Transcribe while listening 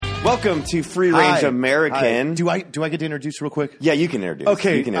Welcome to Free Range American. Hi. Do I get to introduce real quick? Yeah, you can introduce.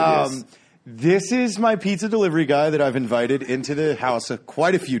 Okay. You can introduce. This is my pizza delivery guy that I've invited into the house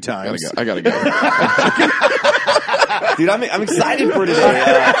quite a few times. I gotta go. Dude, I'm excited for today.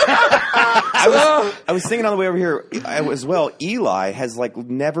 I was thinking on the way over here as well. Eli has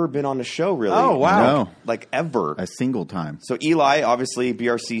never been on the show really. Oh wow! No. Ever A single time. So Eli, obviously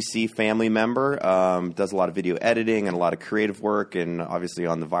BRCC family member, does a lot of video editing and a lot of creative work, and obviously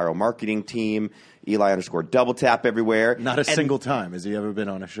on the viral marketing team. Eli _ double tap everywhere. Not a single time has he ever been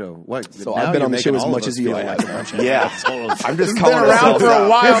on a show. What? So now I've been you're on the show making as all much of as us feel Eli like has. Yeah, I'm just calling Been around ourselves for a out.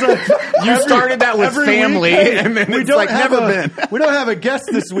 while. You started that with Every family, weekend. and then we it's don't like have never a, been. We don't have a guest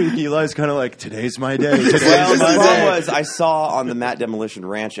this week. Eli's kind of like, today's my day. Today's Well, the my problem day. was I saw on the Matt Demolition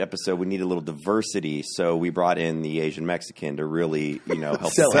Ranch episode we need a little diversity, so we brought in the Asian Mexican to really,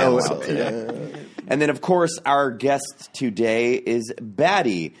 help Sell sell it. out today. And then, of course, our guest today is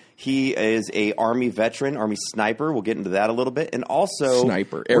Batty. He is a Army veteran, Army sniper. We'll get into that a little bit. And also,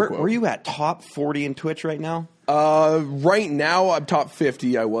 Sniper, air quote. where you at? Top 40 in Twitch right now? Right now, I'm top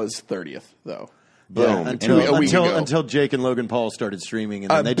 50. I was 30th, though. Boom. Until Jake and Logan Paul started streaming,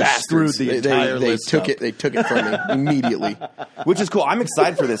 and then they just Bastards. screwed the entire they list took up. it. They took it from me immediately. Which is cool. I'm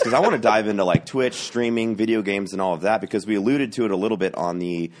excited for this because I want to dive into Twitch, streaming, video games, and all of that because we alluded to it a little bit on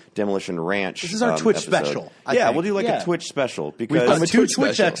the Demolition Ranch. This is our Twitch episode. special, I Yeah, think. we'll do Yeah. a Twitch special We've because got I'm a two Twitch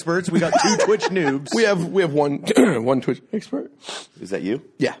Twitch special. experts. We got two Twitch noobs. We have one one Twitch expert. is that you?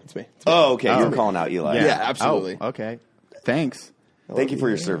 Yeah, it's me. Oh, okay. You're calling out Eli. Yeah, absolutely. Oh, okay. Thanks. Thank you for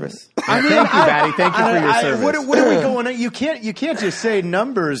your service. Thank you, Batty. Thank you for your service. What are we going at? You can't just say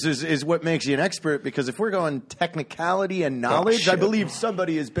numbers is what makes you an expert, because if we're going technicality and knowledge, I shit. believe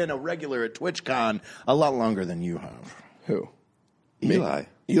somebody has been a regular at TwitchCon a lot longer than you have. Who? Eli.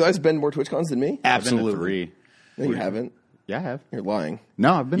 Eli's been more TwitchCons than me. I've been to 3. No, you haven't. Yeah, I have. You're lying.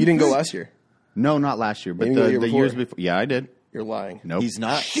 No, I've been. You didn't to go 3. last year. No, not last year, but Maybe the year the before. years before. Yeah, I did. You're lying. Nope. He's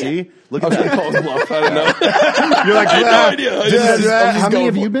not. See, look I at was going to that. call his bluff. I don't know. You're like, I had no idea. I'm just How many going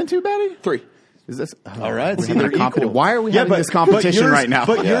have for you it. been to, Batty? 3. Is this All right, we're see, having a they're competi- equal. Why are we having this competition yours, right now?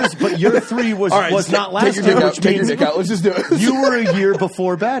 But your 3 was All right, was not last take your year, dick out. which Take your means dick out. Let's just do it. you were a year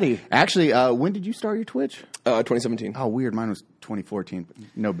before Batty. Actually, when did you start your Twitch? 2017. Oh, weird. Mine was 2014.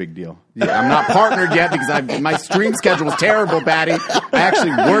 No big deal. Yeah, I'm not partnered yet because my stream schedule is terrible, Batty. I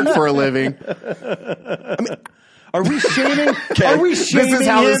actually work for a living. Are we shaming? Are we shaming This is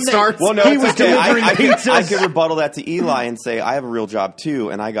how him this starts. Well, no, he it's was okay. delivering I pizzas. could rebuttal that to Eli and say I have a real job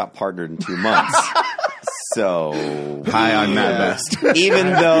too, and I got partnered in 2 months. So Hi, I'm Matt Best. even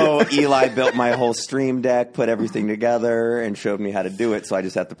though Eli built my whole stream deck, put everything together, and showed me how to do it, so I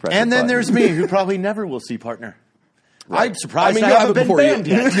just have to press. And the then button. there's me, who probably never will see partner. I'm I surprised mean, I you'll have haven't it been before you. banned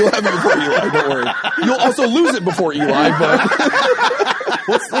yet. You'll have it before Eli. Don't worry. You'll also lose it before Eli, but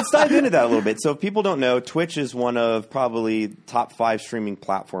Let's dive into that a little bit. So if people don't know, Twitch is one of probably top 5 streaming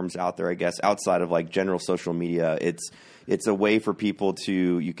platforms out there, I guess, outside of general social media. It's a way for people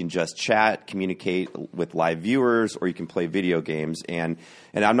you can just chat, communicate with live viewers, or you can play video games. And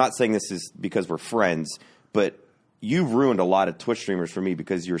I'm not saying this is because we're friends, but you've ruined a lot of Twitch streamers for me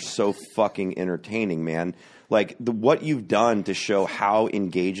because you're so fucking entertaining, man. What you've done to show how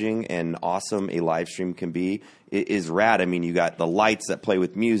engaging and awesome a live stream can be is rad. I mean, you got the lights that play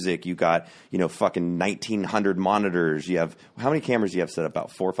with music. You got, fucking 1,900 monitors. You have, how many cameras do you have set up?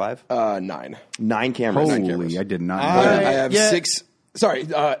 About 4 or 5? 9. 9 cameras. Holy, I did not know I that. have Yeah. 6. Sorry,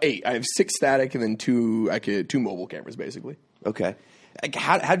 8. I have 6 static and then 2 mobile cameras, basically. Okay.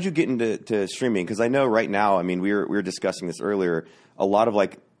 How did you get into streaming? Because I know right now, I mean, we were discussing this earlier, a lot of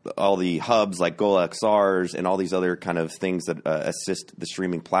all the hubs like GoXRs and all these other kind of things that assist the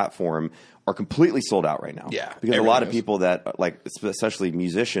streaming platform are completely sold out right now. Yeah, because a lot of everything is. people that especially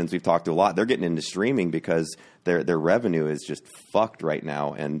musicians, we've talked to a lot, they're getting into streaming because their revenue is just fucked right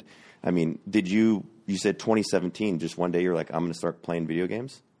now. And I mean, you said 2017, just one day you're like, I'm going to start playing video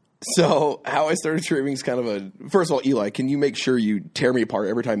games? So how I started streaming is kind of first of all, Eli, can you make sure you tear me apart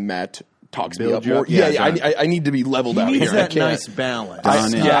every time Matt talks me Build up you more? up? Yeah, Yeah, done. I need to be leveled He out needs here. that I can't. nice balance.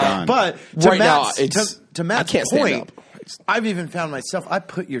 Done and done. But to Right now, Matt's, it's- to Matt's I can't stand point, up. I've even found myself, I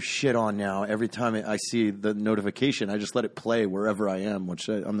put your shit on now every time I see the notification. I just let it play wherever I am, which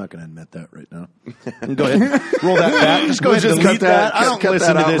I'm not going to admit that right now. Go ahead. Roll that back. Just go ahead and delete cut that- that. I don't cut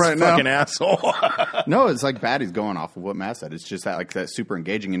listen that to out this right now. fucking asshole. No, it's like Batty's going off of what Matt said. It's just that super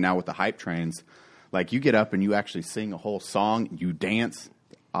engaging. And now with the hype trains, you get up and you actually sing a whole song, you dance.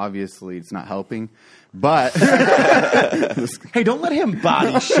 Obviously, it's not helping. But Hey, don't let him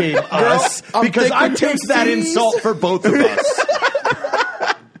body shame us, I'm because I thinking take that T's. insult for both of us.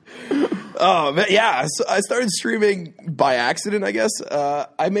 Oh, man, yeah. So I started streaming by accident, I guess.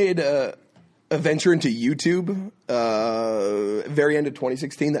 I made a venture into YouTube very end of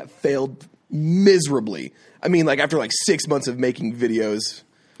 2016 that failed miserably. I mean, like after like 6 months of making videos.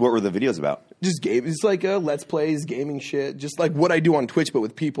 What were the videos about? Just it's like Let's Plays, gaming shit. Just like what I do on Twitch, but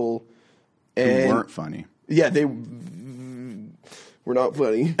with people. Who And weren't funny. yeah, they were not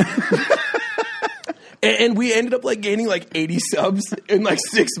funny. And we ended up like gaining like 80 subs in like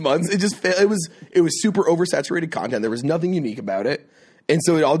 6 months. It just it was super oversaturated content. There was nothing unique about it, and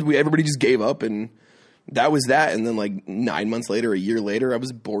so everybody just gave up, and that was that. And then like 9 months later, a year later, I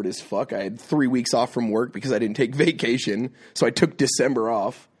was bored as fuck. I had 3 weeks off from work because I didn't take vacation, so I took December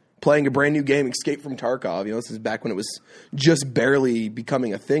off playing a brand new game, Escape from Tarkov. You know, this is back when it was just barely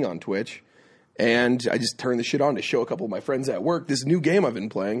becoming a thing on Twitch, and I just turned the shit on to show a couple of my friends at work this new game I've been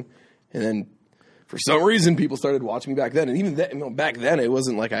playing, and then. For some reason, people started watching me back then. And even back then, it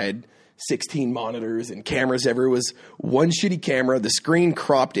wasn't like I had 16 monitors and cameras everywhere. It was one shitty camera. The screen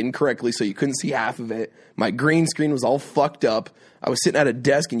cropped incorrectly, so you couldn't see half of it. My green screen was all fucked up. I was sitting at a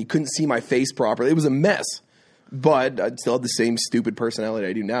desk, and you couldn't see my face properly. It was a mess. But I still had the same stupid personality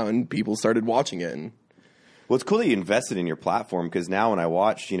I do now, and people started watching it. And Well, it's cool that you invested in your platform because now when I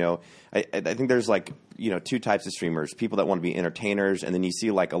watch, I think there's like, two types of streamers, people that want to be entertainers, and then you see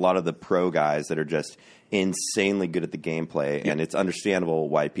like a lot of the pro guys that are just insanely good at the gameplay, and it's understandable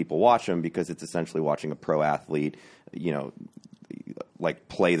why people watch them because it's essentially watching a pro athlete, like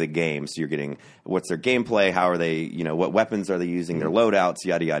play the game. So you're getting what's their gameplay, how are they, what weapons are they using, their loadouts,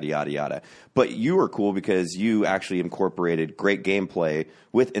 yada, yada, yada, yada. But you were cool because you actually incorporated great gameplay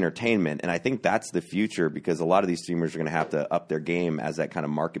with entertainment. And I think that's the future because a lot of these streamers are going to have to up their game as that kind of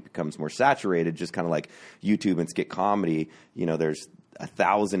market becomes more saturated, just kind of like YouTube and skit comedy. There's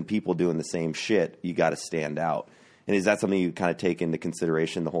 1,000 people doing the same shit. You got to stand out. And is that something you kind of take into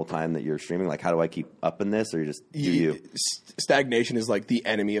consideration the whole time that you're streaming? Like, how do I keep up in this, or you just do you? Stagnation is like the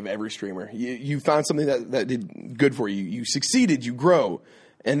enemy of every streamer. You found something that did good for you. You succeeded. You grow,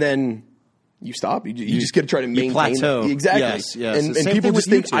 and then you stop. You just got to try to maintain. Plateau. Exactly. Yes. And people just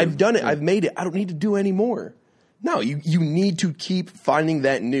think, YouTube. I've done it. I've made it. I don't need to do any more. No, you need to keep finding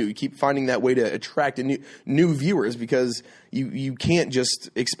that new. You keep finding that way to attract new viewers because you can't just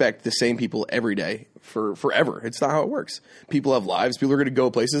expect the same people every day for forever. It's not how it works. People have lives. People are going to go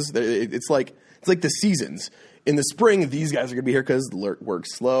places. It's like the seasons. In the spring, these guys are going to be here because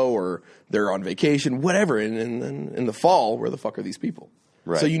work's slow or they're on vacation, whatever. And in the fall, where the fuck are these people?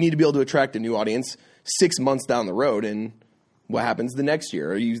 Right. So you need to be able to attract a new audience 6 months down the road. And what happens the next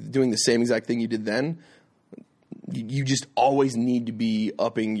year? Are you doing the same exact thing you did then? You just always need to be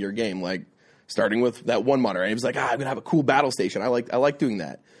upping your game, like starting with that one monitor. And he was like, I'm going to have a cool battle station. I like doing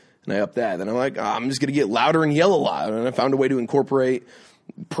that. And I upped that. Then I'm like, I'm just going to get louder and yell a lot. And I found a way to incorporate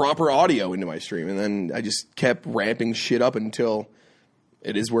proper audio into my stream. And then I just kept ramping shit up until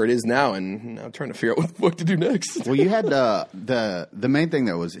it is where it is now. And I'm trying to figure out what the fuck to do next. Well, you had the main thing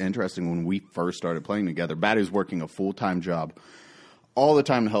that was interesting when we first started playing together. Batty was working a full-time job all the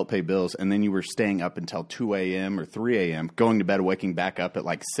time to help pay bills, and then you were staying up until 2 a.m. or 3 a.m., going to bed, waking back up at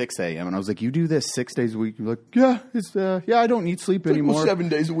like 6 a.m. And I was like, you do this 6 days a week? You're like, I don't need sleep anymore. Well, 7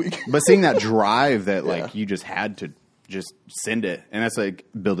 days a week. But seeing that drive that you just had to just send it, and that's like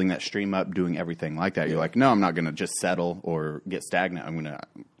building that stream up, doing everything like that. You're like, no, I'm not going to just settle or get stagnant. I'm going to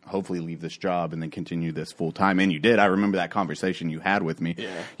hopefully leave this job and then continue this full time. And you did. I remember that conversation you had with me. Yeah.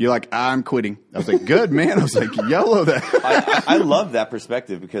 You're like, I'm quitting. I was like, good, man. I was like, yellow that. I love that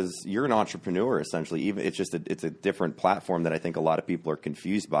perspective because you're an entrepreneur essentially. Even it's a different platform that I think a lot of people are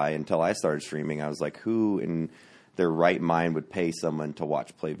confused by. Until I started streaming, I was like, who in their right mind would pay someone to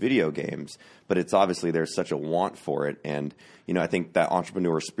watch play video games? But it's obviously there's such a want for it, and I think that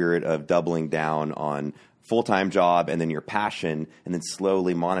entrepreneur spirit of doubling down on full-time job and then your passion and then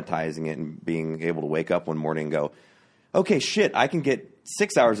slowly monetizing it and being able to wake up one morning and go, okay, shit, I can get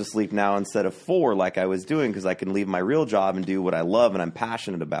 6 hours of sleep now instead of 4 like I was doing because I can leave my real job and do what I love and I'm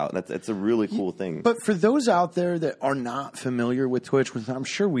passionate about. That's a really cool thing. But for those out there that are not familiar with Twitch, which I'm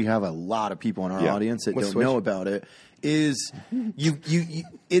sure we have a lot of people in our audience that don't know about it, is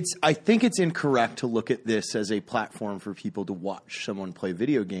I think it's incorrect to look at this as a platform for people to watch someone play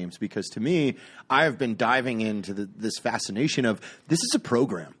video games because to me, I have been diving into this fascination of this is a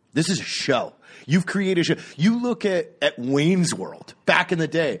program. This is a show. You've created a show. You look at Wayne's World back in the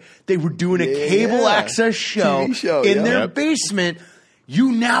day. They were doing a cable access show in their basement.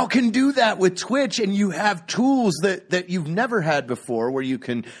 You now can do that with Twitch, and you have tools that you've never had before where you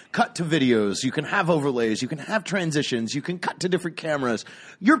can cut to videos, you can have overlays, you can have transitions, you can cut to different cameras.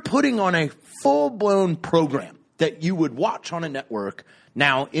 You're putting on a full-blown program that you would watch on a network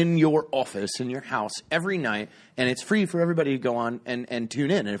now in your office, in your house, every night, and it's free for everybody to go on and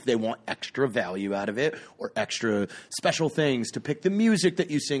tune in. And if they want extra value out of it or extra special things to pick the music that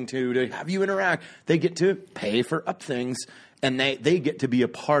you sing to have you interact, they get to pay for up things. And they get to be a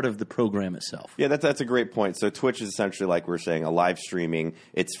part of the program itself. Yeah, that's a great point. So Twitch is essentially, like we're saying, a live streaming.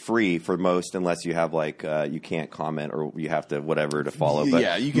 It's free for most, unless you have you can't comment or you have to whatever to follow. But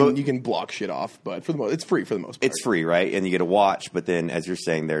yeah, you can block shit off, but for the most, it's free for the most part. It's free, right? And you get to watch. But then, as you're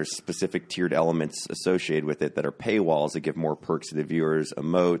saying, there's specific tiered elements associated with it that are paywalls that give more perks to the viewers,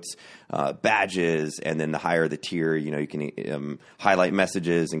 emotes, badges, and then the higher the tier, you can highlight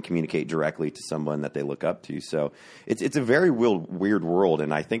messages and communicate directly to someone that they look up to. So it's a very weird world,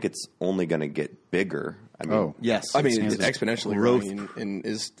 and I think it's only going to get bigger. I mean, yes. I mean, it's exponentially growing, and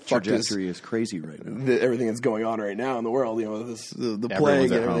is trajectory is crazy right now. Everything that's going on right now in the world, the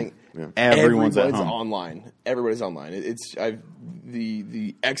plague and everything. Yeah. Everyone's at home. Online. Everybody's online.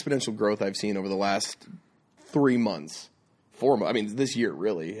 The exponential growth I've seen over the last 3 months. 4 months. I mean, this year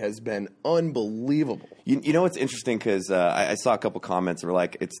really has been unbelievable. You know what's interesting, because I saw a couple comments that were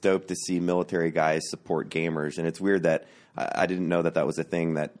like, it's dope to see military guys support gamers, and it's weird that I didn't know that was a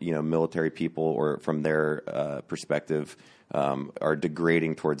thing that military people, or from their perspective, are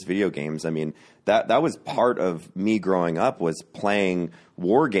degrading towards video games. I mean, that was part of me growing up, was playing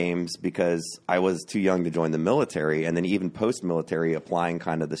war games because I was too young to join the military, and then even post-military, applying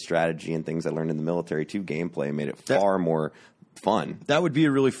kind of the strategy and things I learned in the military to gameplay made it far more fun. That would be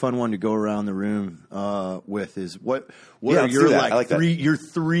a really fun one to go around the room with. Is what are your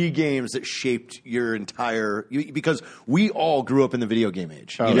three games that shaped your entire? Because we all grew up in the video game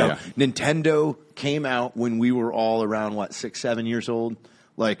age. Nintendo came out when we were all around 6-7 years old.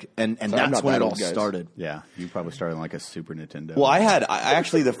 And that's when it all started. Yeah, you probably started on a Super Nintendo. Well, I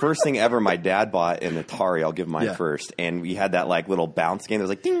actually the first thing ever my dad bought an Atari. I'll give mine first, and we had that little bounce game that was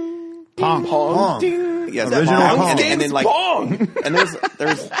like ding. Pong. Ding. Yeah, original Pong. And then Pong. And there's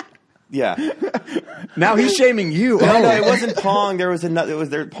yeah. Now he's shaming you. No, it wasn't Pong. There was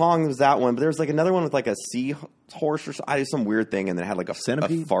another. Pong was that one, but there was another one with a seahorse or some weird thing, and then it had a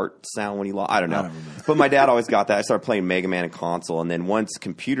centipede, a fart sound when he lost. I don't know. But my dad always got that. I started playing Mega Man and console, and then once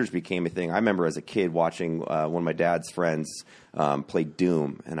computers became a thing, I remember as a kid watching one of my dad's friends play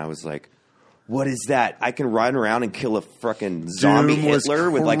Doom, and I was like, what is that? I can run around and kill a fucking zombie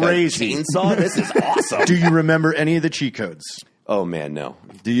Hitler with a chainsaw? This is awesome. Do you remember any of the cheat codes? Oh, man, no.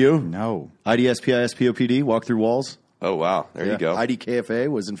 Do you? No. IDSPISPOPD, walk through walls. Oh, wow. There you go. IDKFA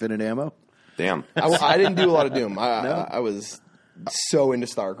was infinite ammo. Damn. I didn't do a lot of Doom. I was so into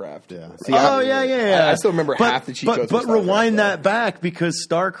StarCraft. Yeah. See, I still remember half the cheat codes. But rewind that back, because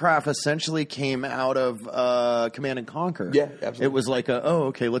StarCraft essentially came out of Command and Conquer. Yeah, absolutely. It was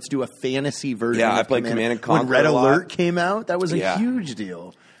let's do a fantasy version. Yeah, of I played Command and Conquer. When Red Alert came out, that was a huge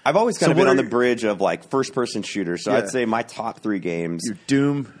deal. I've always kind of been on the bridge of first-person shooters. So I'd say my top 3 games. Your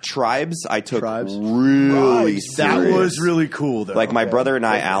Doom. Tribes, I took really serious. That was really cool, though. My brother and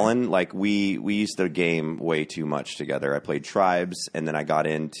I, Alan, we used to game way too much together. I played Tribes, and then I got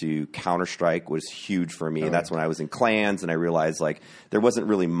into Counter-Strike, was huge for me. And that's when I was in clans, and I realized there wasn't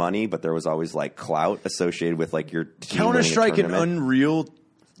really money, but there was always clout associated with your team. Counter-Strike and Unreal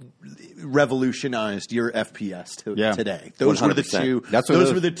revolutionized your FPS today. Those 100%. were the two.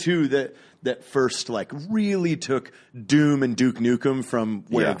 Those were the two that first really took Doom and Duke Nukem from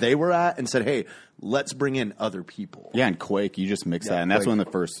where they were at and said, "Hey, let's bring in other people." Yeah, and Quake, you just mix that, and that's when the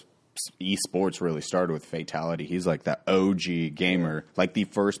first esports really started with Fatality. He's that OG gamer, the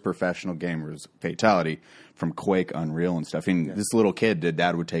first professional gamer was Fatality from Quake, Unreal, and stuff. And this little kid,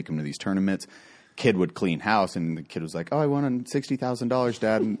 Dad would take him to these tournaments. Kid would clean house, and the kid was like, "Oh, I won $60,000,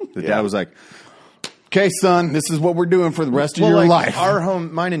 Dad." And the dad was like, "Okay, son, this is what we're doing for the rest of your life."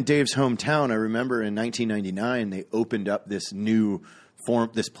 Mine and Dave's hometown. I remember in 1999 they opened up this new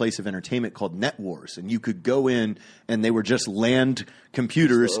this place of entertainment called Net Wars, and you could go in, and they were just land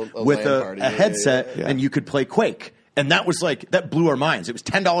computers with a headset, and you could play Quake. And that was that blew our minds. It was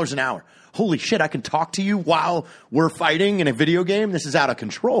 $10 an hour. Holy shit, I can talk to you while we're fighting in a video game? This is out of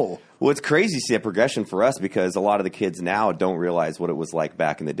control. Well, it's crazy to see a progression for us, because a lot of the kids now don't realize what it was like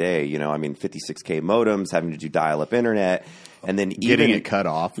back in the day. 56K modems, having to do dial-up internet, and then getting it cut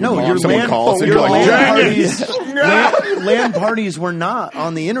off. No, your LAN parties were not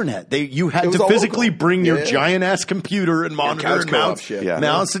on the internet. You had to physically bring your giant-ass computer and monitor and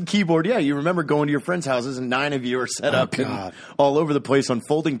mouse and keyboard. Yeah, you remember going to your friends' houses, and 9 of you are set up all over the place on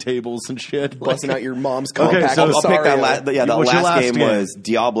folding tables and shit. Busting out your mom's compact. Okay, so I'll pick that last game was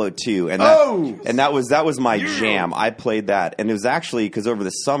Diablo 2. 2, and that was my jam. I played that, and it was actually because over the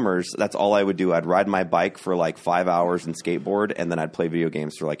summers, that's all I would do. I'd ride my bike for like 5 hours and skateboard, and then I'd play video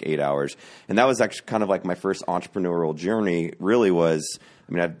games for like 8 hours. And that was actually kind of like my first entrepreneurial journey. Really was.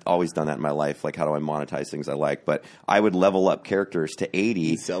 I mean, I've always done that in my life. Like, how do I monetize things I like? But I would level up characters to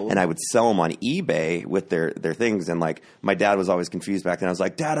 80, and I would sell them on eBay with their things. And like, my dad was always confused back then. I was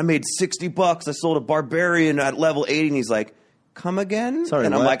like, Dad, I made $60. I sold a barbarian at level 80, and he's like, come again? Sorry,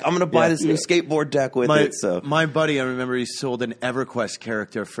 and I'm like, I'm going to buy this new skateboard deck with it. So my buddy, I remember he sold an EverQuest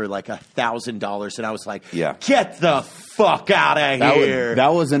character for like $1,000, and I was like, Yeah. get the fuck out of here.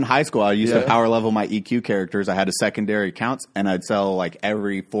 That was in high school. I used to power level my EQ characters. I had a secondary accounts, and I'd sell like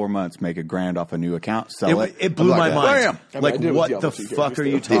every 4 months, make $1,000 off a new account. Sell it. It blew my mind. Like, I what the fuck are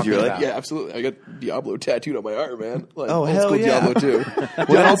you talking about? Yeah, absolutely. I got Diablo tattooed on my arm, man. Like, Oh, hell yeah. Diablo 2. well,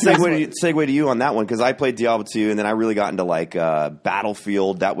 then I'll segue to you on that one, because I played Diablo 2, and then I really got into like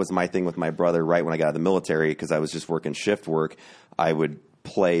Battlefield. That was my thing with my brother right when I got out of the military, because I was just working shift work. I would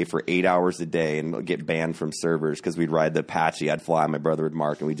play for 8 hours a day and get banned from servers because we'd ride the Apache. I'd fly, my brother would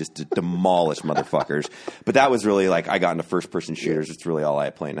mark, and we just demolish motherfuckers. But that was really like, I got into first-person shooters. It's really all I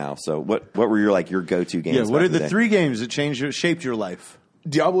play now. So what were your go-to games? Yeah, what are the 3 games that shaped your life?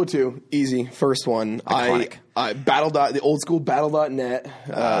 Diablo 2, easy, first one. Iconic. I the old school Battle.net,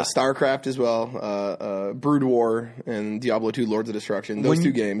 StarCraft as well, Brood War, and Diablo 2, Lords of Destruction. Those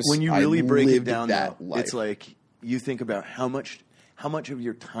 2 games. When you really break it down, that though, it's like you think about how much of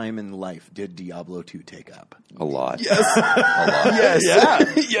your time in life did Diablo 2 take up? A lot. Yes. A lot.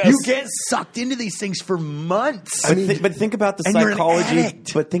 Yes. You get sucked into these things for months. But think about the and you're an psychology.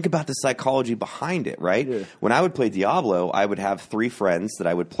 addict. But think about the psychology behind it, right? Yeah. When I would play Diablo, I would have 3 friends that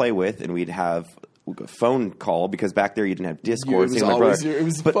I would play with, and we'd have a phone call, because back there you didn't have Discord. It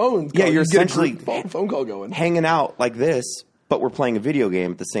was phone. Yeah, you're essentially phone call going, hanging out like this, but we're playing a video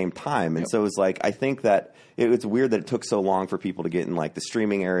game at the same time. And so it's like, I think that it's weird that it took so long for people to get in like the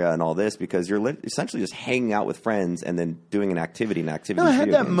streaming area and all this, because you're essentially just hanging out with friends and then doing an activity. No, I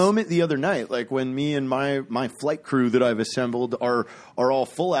had that moment the other night, like when me and my flight crew that I've assembled are all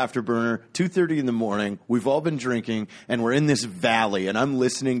full afterburner, 2:30 in the morning. We've all been drinking, and we're in this valley, and I'm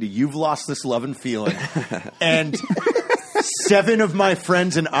listening to You've Lost This Love and Feeling. And 7 of my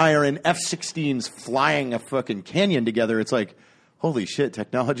friends and I are in F-16s flying a fucking canyon together. It's like, holy shit,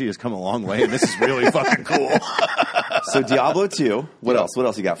 technology has come a long way, and this is really fucking cool. So Diablo 2. What else? What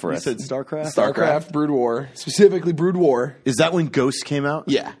else you got for us? You said StarCraft? StarCraft, Brood War. Specifically Brood War. Is that when Ghost came out?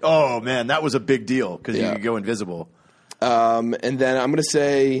 Yeah. Oh, man, that was a big deal, because you could go invisible. And then I'm going to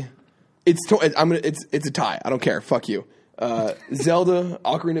say it's a tie. I don't care. Fuck you. Zelda,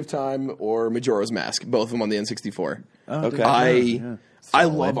 Ocarina of Time, or Majora's Mask. Both of them on the N64. Oh, okay. I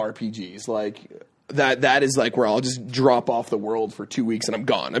love RPGs. Like, that is like where I'll just drop off the world for 2 weeks and I'm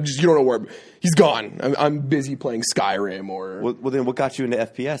gone. You don't know where he's gone. I'm busy playing Skyrim or. Well, then what got you into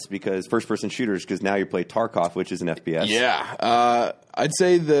FPS? Because first person shooters. Because now you play Tarkov, which is an FPS. Yeah, I'd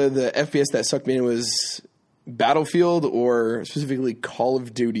say the FPS that sucked me in was Battlefield, or specifically Call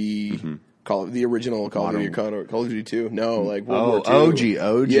of Duty. Mm-hmm. The original Call of Duty, Call of Duty 2. No, like World War II.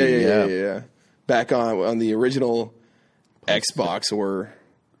 OG. Yeah. Back on the original Xbox or.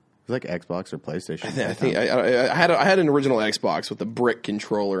 Like Xbox or PlayStation. I think I had an original Xbox with the brick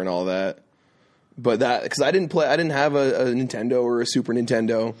controller and all that, but that because I didn't have a Nintendo or a Super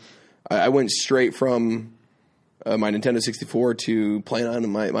Nintendo. I went straight from my Nintendo 64 to playing on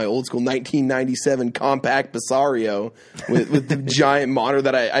my old school 1997 compact Pisario with the giant monitor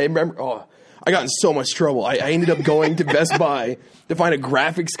that I remember. Oh, I got in so much trouble. I ended up going to Best Buy to find a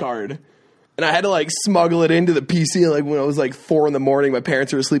graphics card. And I had to like smuggle it into the PC. Like when I was like 4 a.m, my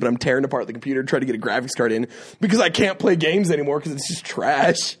parents are asleep, and I'm tearing apart the computer to try to get a graphics card in because I can't play games anymore because it's just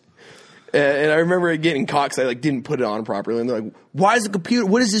trash. And I remember it getting caught because I like didn't put it on properly. And they're like, "Why is the computer?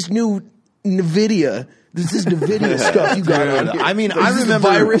 What is this new NVIDIA? This is NVIDIA stuff you got on here." I mean, I remember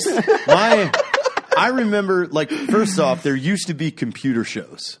virus. I remember, like, first off, there used to be computer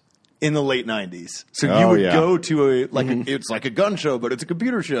shows in the late 90s. So you would go to it's like a gun show, but it's a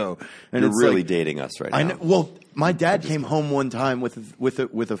computer show. And You're it's really like, dating us right now. I know, well, my dad came home one time with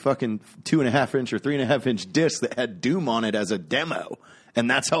a fucking 2.5-inch or 3.5-inch disc that had Doom on it as a demo. And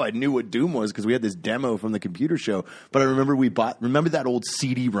that's how I knew what Doom was, because we had this demo from the computer show. But I remember remember that old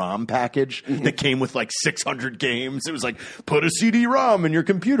CD-ROM package that came with like 600 games? It was like, put a CD-ROM in your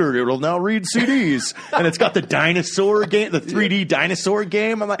computer. It'll now read CDs. And it's got the dinosaur game, the 3D dinosaur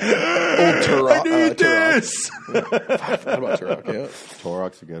game. I'm like, old Turok. I need this. I forgot about Turok, yeah.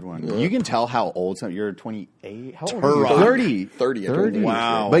 Turok's a good one. Yeah. You can tell how old you're 28. How old Turok. are you? 30. 30.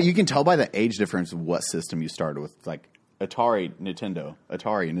 Wow. But you can tell by the age difference of what system you started with. It's like, Atari, Nintendo,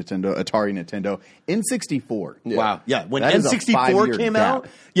 N64. Wow. Yeah. When That is a N64 5-year came gap. out,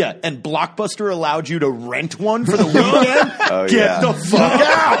 yeah, and Blockbuster allowed you to rent one for the weekend, get the fuck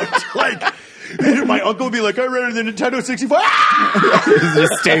out. Like, my uncle would be like, I rented the Nintendo 64.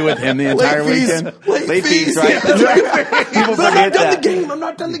 Just stay with him the entire weekend. Late fees, right? People But I'm forget not done that. the game. I'm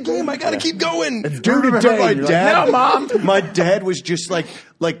not done the game. I got to keep going. Dude, my dad, no, Mom. My dad was just like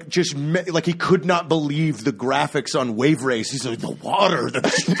he could not believe the graphics on Wave Race. He's like, the water. What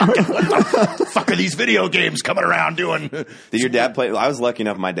the fuck are these video games coming around doing? Did your dad play? I was lucky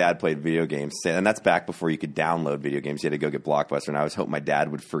enough. My dad played video games, and that's back before you could download video games. You had to go get Blockbuster, and I was hoping my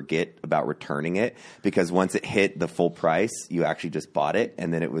dad would forget about returning it because once it hit the full price, you actually just bought it,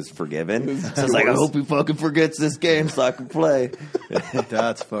 and then it was forgiven. So I was like, I hope he fucking forgets this game so I can play.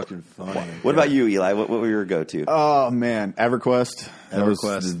 That's fucking funny. What about you, Eli? What were your go-to? Oh man, EverQuest.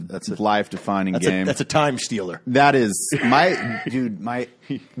 That's a life-defining game. That's a time stealer. That is my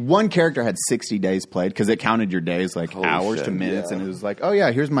one character had 60 days played because it counted your days like hours shit, to minutes, and it was like, oh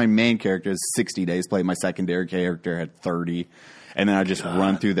yeah, here's my main character has 60 days played. My secondary character had 30, and then I just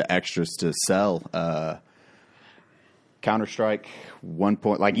run through the extras to sell. Counter-Strike 1.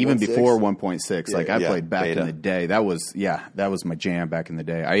 Even 1.6? before 1.6, like I yeah, played back beta. in the day. That was my jam back in the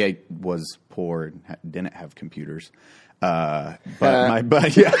day. I was poor and didn't have computers. But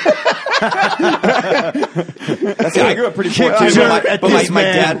yeah. I grew up pretty poor too, but my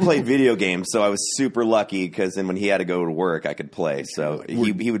dad played video games, so I was super lucky because then when he had to go to work, I could play. So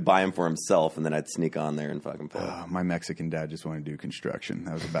he would buy them for himself, and then I'd sneak on there and fucking play. My Mexican dad just wanted to do construction.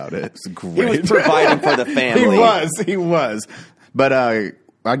 That was about it. It was great. He was providing for the family. He was. But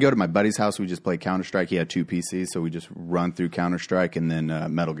I'd go to my buddy's house. We just played Counter-Strike. He had 2 PCs, so we just run through Counter-Strike and then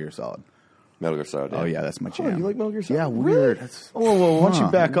Metal Gear Solid. Metal Gear Solid. Oh yeah, that's my jam. You like Metal Gear Solid? Yeah, weird. That's, Whoa, why don't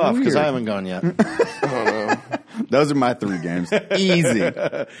you back off? Because weird. I haven't gone yet. Those are my 3 games. Easy.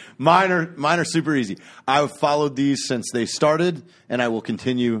 Mine are super easy. I've followed these since they started, and I will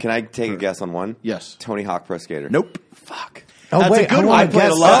continue. Can I take a guess on one? Yes. Tony Hawk Pro Skater. Nope. Fuck. That's a good one. I played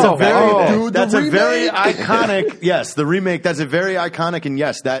a lot. That's a very iconic. Yes, the remake. That's a very iconic, and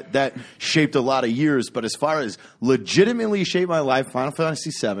yes, that shaped a lot of years. But as far as legitimately shaped my life, Final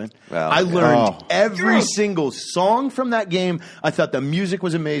Fantasy VII. Well, I learned every single song from that game. I thought the music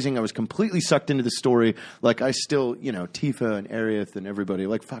was amazing. I was completely sucked into the story. Like I still, Tifa and Aerith and everybody.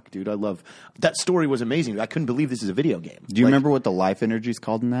 Like fuck, dude, I love that story. Was amazing. I couldn't believe this is a video game. Do you remember what the life energy is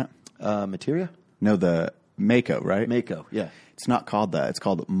called in that? Materia? No, the Mako, right? Mako. Yeah. It's not called that. It's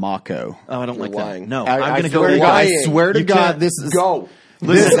called Mako. Oh, I don't like lying. that. No, I I'm going to go. swear to God, I swear to You God, can't- this is Go.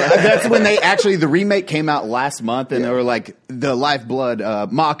 Listen, that's when the remake came out last month, and they were like the Lifeblood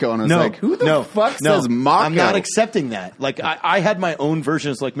Mako, and I was like, who the fuck says Mako? I'm not accepting that. Like I had my own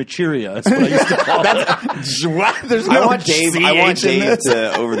versions, like Materia. That's what I used to call it. There's I no want Dave CH in this.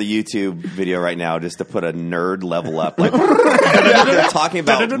 to over the YouTube video right now just to put a nerd level up. Like they're talking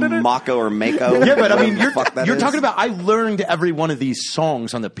about Mako or Mako. Yeah, but I mean, Whatever the fuck that you're is. talking about. I learned every one of these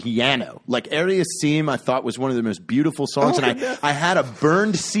songs on the piano. Like Area Seam, I thought was one of the most beautiful songs, and I had a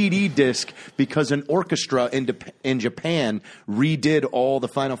burned CD disc because an orchestra in Japan redid all the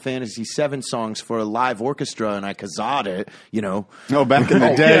Final Fantasy VII songs for a live orchestra, and I kaza'd it. Oh, back in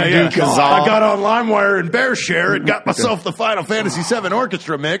the day, dude, Kazaa. I got on LimeWire and BearShare and got myself the Final Fantasy VII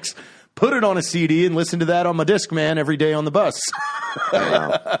orchestra mix. Put it on a CD and listen to that on my Discman every day on the bus.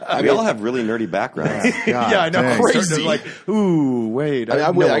 We all have really nerdy backgrounds. Yeah, I know. dang. Crazy. Like, ooh, wait.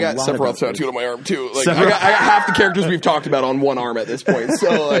 I got Sephiroth tattooed on my arm too. Like I got half the characters we've talked about on one arm at this point.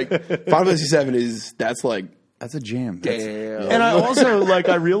 So like, Final Fantasy VII that's That's a jam. And I also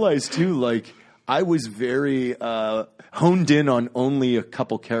I realized too, like I was very honed in on only a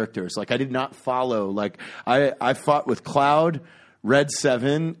couple characters. Like I did not follow. Like I fought with Cloud, Red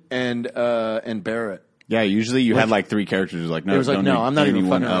 7, and Barrett. Yeah, usually you had like 3 characters. Like no, It was like, don't no, need I'm not even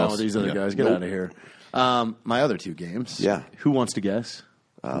anyone fucking around else. with these other guys. Get out of here. My other 2 games. Yeah. Who wants to guess?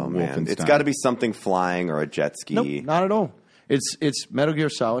 Oh man, it's Wolfenstein. got to be something flying or a jet ski. Nope, not at all. It's Metal Gear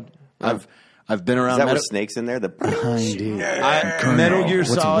Solid. I've been around. Is that where Snake's in there? Metal Gear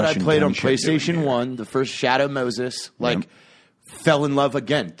What's a Solid. I Russian played on gunship doing PlayStation 1. The first Shadow Moses. Fell in love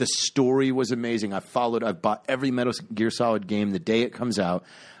again. The story was amazing. I've bought every Metal Gear Solid game the day it comes out.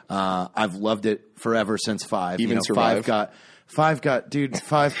 I've loved it forever since 5. Even Survive. 5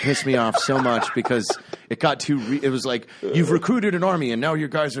 pissed me off so much because it got it was like, you've recruited an army and now your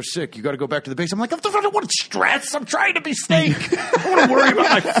guys are sick. You got to go back to the base. I'm like, I don't want to stress. I'm trying to be Snake. I don't want to worry about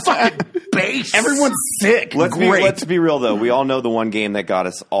my fucking base. Everyone's sick. Let's be real though. We all know the one game that got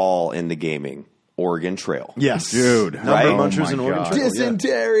us all into gaming. Oregon Trail. Yes, dude. Right? Number munchers in Oregon Trail.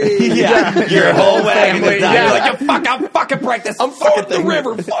 Dysentery. Yeah, your whole wagon is down. Yeah. You're like, I'm fucking break this. I'm floating the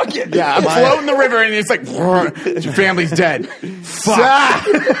river. Fuck it. Yeah, I'm floating the river, and it's like your family's dead. Fuck.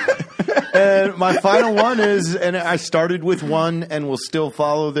 And my final one is, and I started with one, and will still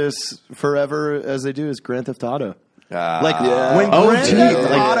follow this forever as they do, is Grand Theft Auto. When Grand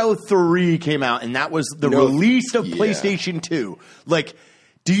Theft Auto 3 came out, and that was the release of PlayStation 2, like.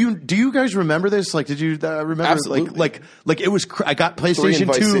 Do you guys remember this? Like, did you remember? Absolutely. Like it was. I got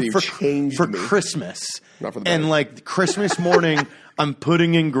PlayStation 2 for me. Christmas, Not for the and better. like Christmas morning, I'm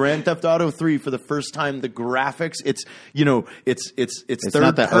putting in Grand Theft Auto 3 for the first time. The graphics, it's third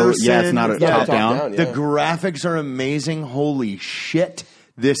not that person. yeah, it's not a top down. The graphics are amazing. Holy shit!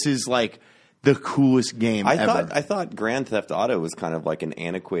 This is like the coolest game ever. I thought Grand Theft Auto was kind of like an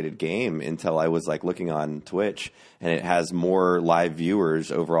antiquated game until I was like looking on Twitch, and it has more live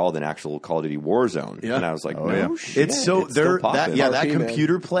viewers overall than actual Call of Duty Warzone. Yeah. And I was like, shit, It's so still popping. that RP,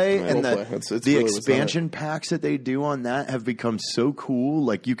 computer play and Role play. It's the really what's expansion packs that they do on that have become so cool.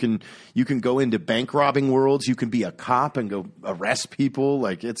 Like you can go into bank robbing worlds, you can be a cop and go arrest people.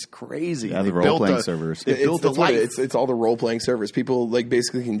 Like it's crazy. Yeah, They the role-playing built servers. They built a That's what life. it's all the role playing servers. People like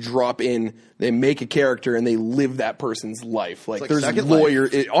basically can drop in, they make a character, and they live that person's life. Like, like there's Second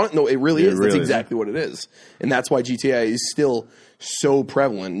lawyers. It really is. It That's really is. exactly what it is, and that's why GTA is still so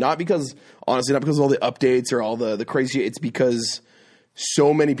prevalent. Not because honestly, not because of all the updates or all the crazy. It's because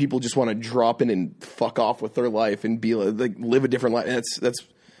so many people just want to drop in and fuck off with their life and be like live a different life. And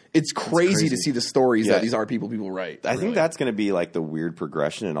it's crazy to see the stories that these people write. I think that's going to be like the weird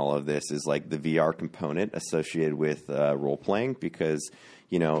progression in all of this is like the VR component associated with role playing because,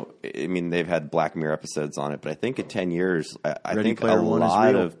 you know, I mean, they've had Black Mirror episodes on it, but I think in 10 years, I Ready think a Player One is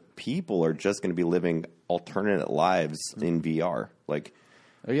lot real. of people are just going to be living alternate lives in VR. Like,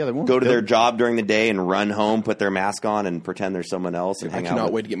 Oh yeah, they won't go to their job during the day and run home, put their mask on, and pretend they're someone else and I hang out.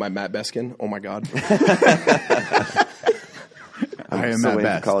 cannot wait to get my Matt Beskin. Oh my god. I am so at waiting for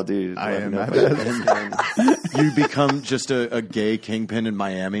best. Call of Duty. I am at best. You become just a gay kingpin in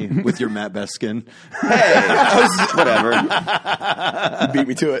Miami with your Matt Beskin. Whatever. Beat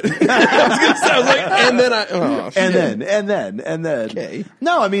me to it. I was gonna say, I was like, and then And then. Okay.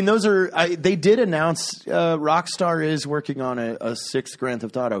 No, I mean those are. They did announce Rockstar is working on a sixth Grand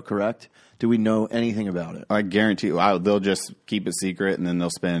Theft Auto. Correct? Do we know anything about it? I guarantee you, they'll just keep it secret, and then they'll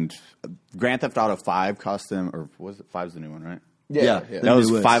spend. Grand Theft Auto 5 cost them, or was it 5's the new one, right? Yeah. That was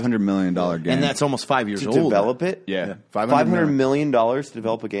 $500 million game, And that's almost 5 years To old. develop it? yeah, $500 million to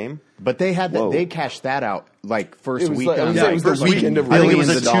develop a game? But they had Whoa. they cashed that out like first It was week. like- on it was that. the weekend of I think it was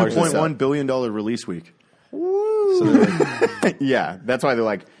Billions a of dollars to sell. $2.1 billion release week. Yeah, that's why they're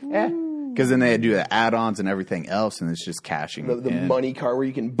like, because then they do the add-ons and everything else, and it's just cashing. the in. money card where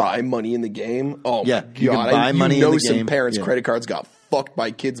you can buy money in the game. Oh Yeah, my god! you can buy money in the some game. parents' Yeah. credit cards got fucked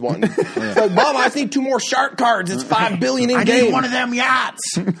by kids wanting. It's like, Mom, I need 2 more shark cards. It's $5 billion in game. of them yachts.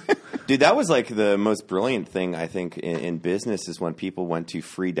 Dude, that was like the most brilliant thing, I think, in business is when people went to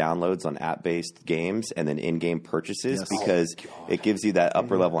free downloads on app-based games and then in-game purchases because it gives you that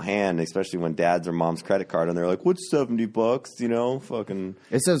upper-level hand, especially when dad's or mom's credit card, and they're like, what's $70, you know, fucking...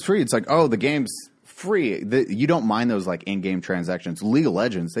 It says free. It's like, oh, the game's free. You don't mind those like in-game transactions. League of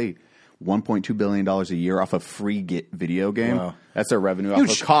Legends, they $1.2 billion a year off a free video game. Wow. That's their revenue off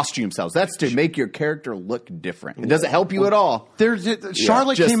of costume sales. That's to make your character look different. It doesn't help you at all.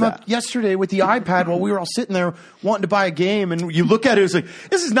 Charlotte just came up that. yesterday with the iPad while we were all sitting there wanting to buy a game, and you look at it, it's like,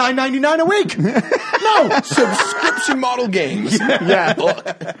 this is $9.99 a week. No, Subscription model games. Yeah.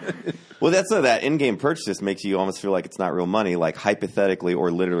 Well, that's that in-game purchase makes you almost feel like it's not real money. Like hypothetically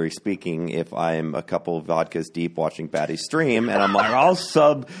or literally speaking, if I'm a couple of vodkas deep watching Batty stream, and I'm like,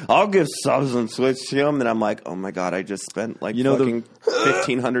 I'll give subs and switch to him, and I'm like, oh my god, I just spent like fucking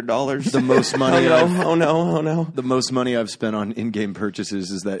 $1,500. the most money. Oh no! The most money I've spent on in-game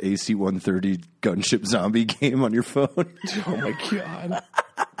purchases is that AC-130 gunship zombie game on your phone. Oh my god!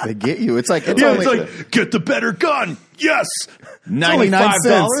 They get you. It's like, get the better gun. Yes, 99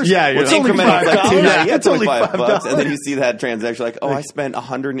 cents. Yeah, It's only incremental. Like $5. yeah, It's only $5, and then you see that transaction, like, oh, I spent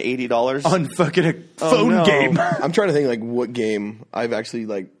 $180 on fucking a phone no. game. I'm trying to think like what game I've actually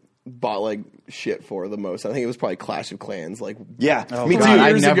like bought like shit for the most. I think it was probably Clash of Clans. Like, Yeah, me God, 2 I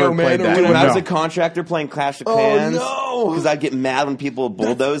years never ago, man. played that. Dude, when I was No. a contractor playing Clash of Clans, no. because I'd get mad when people would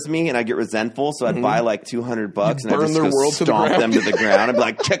bulldoze me, and I'd get resentful, so I'd buy like $200, and I'd burn just their go world to the stomp ground. them to the ground. I'd be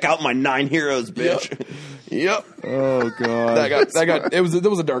like, check out my 9 heroes, bitch. Yep. Oh god. That got. It was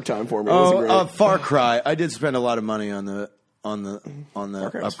a dark time for me. It wasn't great. Far Cry. I did spend a lot of money on the on the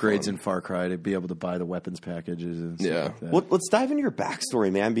upgrades in Far Cry to be able to buy the weapons packages and stuff like that. Well, let's dive into your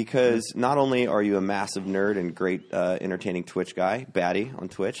backstory, man, because not only are you a massive nerd and great entertaining Twitch guy, Batty on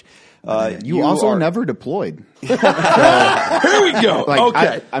Twitch, you also are never deployed. Here we go.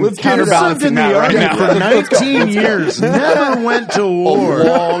 Okay, I'm let's get counterbalancing that right now. For 19 years, never went to war. a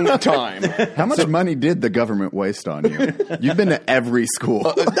long time. How much money did the government waste on you? You've been to every school.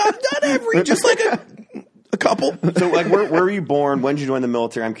 Not every, just like a couple. So, like, where were you born? When did you join the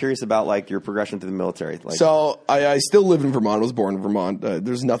military? I'm curious about, like, your progression through the military. Like, So I still live in Vermont. I was born in Vermont.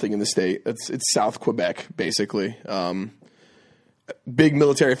 There's nothing in the state. It's South Quebec, basically. Big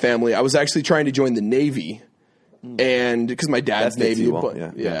military family. I was actually trying to join the Navy, and because my dad's That fits Navy. you well,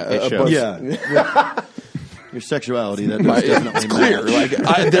 But, yeah. Your sexuality, that does definitely it's clear. matter.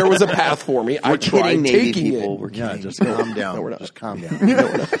 Like there was a path for me. I tried kidding, Navy taking people. it. We're Yeah, kidding. just calm down. No, we're not. Just calm down.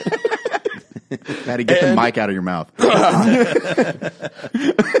 Patty, get the mic out of your mouth.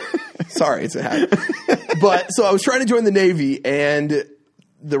 Sorry, it's a hat. But so I was trying to join the Navy, and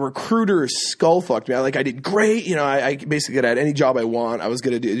the recruiter skull fucked me. I did great. You know, I basically could have any job I want. I was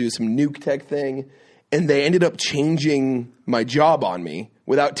going to do some nuke tech thing, and they ended up changing my job on me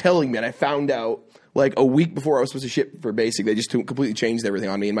without telling me. And I found out like a week before I was supposed to ship for basic. They just completely changed everything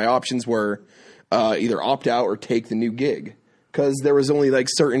on me, and my options were either opt out or take the new gig, because there was only like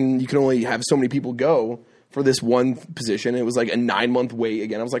you can only have so many people go for this one position. It was like a 9-month wait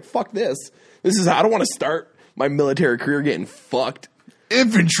again. I was like, fuck this. I don't want to start my military career getting fucked.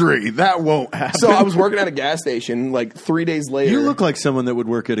 Infantry, that won't happen. So I was working at a gas station like 3 days later. You look like someone that would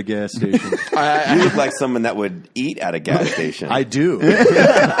work at a gas station. You look like someone that would eat at a gas station. I do.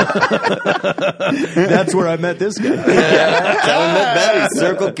 That's where I met this guy. Betty,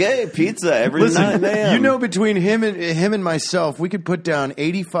 Circle K, pizza every night, man. You know, between him and myself, we could put down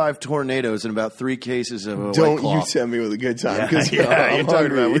 85 tornadoes and about 3 cases of a Don't White Claw. you tell me with a good time. Yeah, 'Cause, you're I'm talking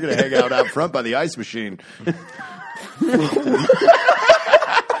hungry. about we're going to hang out front by the ice machine.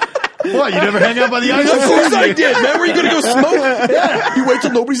 What, you never hang out by the ice Of machine? course I did. Remember, you're going to go smoke? Yeah. You wait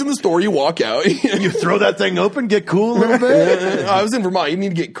till nobody's in the store, you walk out. You throw that thing open, get cool a little bit. I was in Vermont. You need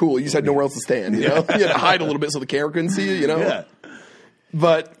to get cool. You just had nowhere else to stand. You know, you had to hide a little bit so the camera couldn't see you. You know. Yeah.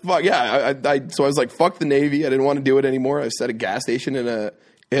 But fuck yeah, so I was like, fuck the Navy. I didn't want to do it anymore. I was at a gas station, and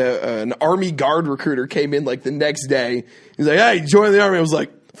an Army Guard recruiter came in like the next day. He's like, "Hey, join the Army." I was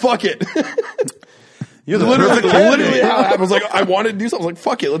like, "Fuck it." You're the literally perfect how it candidate. happened. I was like, I wanted to do something. I was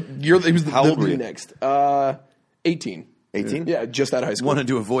like, fuck it. He was How old were you? next? 18. 18? Yeah, just out of high school. Wanted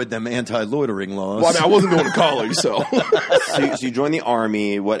to avoid them anti-loitering laws. Well, I mean, I wasn't going to college, so. So you joined the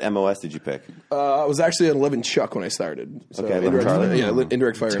Army. What MOS did you pick? I was actually an 11 Chuck when I started. So Okay, 11 indirect, Charlie. Yeah,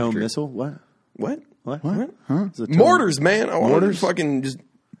 indirect fire Tome infantry. missile? What? What? What? Huh? Is it tome- Mortars, man. I wanted fucking just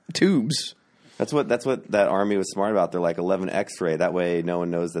tubes. That's what that Army was smart about. They're like 11 X-ray. That way, no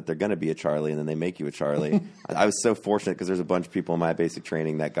one knows that they're going to be a Charlie, and then they make you a Charlie. I was so fortunate because there's a bunch of people in my basic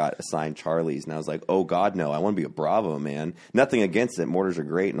training that got assigned Charlies, and I was like, oh God, no! I want to be a Bravo, man. Nothing against it. Mortars are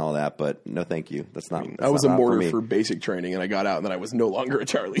great and all that, but no, thank you. That's not. I was a not mortar me. for basic training, and I got out, and then I was no longer a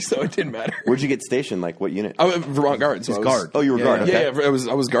Charlie, so it didn't matter. Where'd you get stationed? Like what unit? I was Vermont Guard. So I was, guard. Oh, you were guard. Yeah, Okay.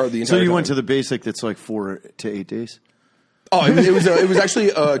 yeah, I was guard the So entire you time. went to the basic that's like 4 to 8 days? Oh, it was actually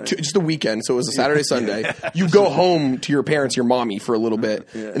just a weekend, so it was a Saturday, Sunday. You go home to your parents, your mommy, for a little bit,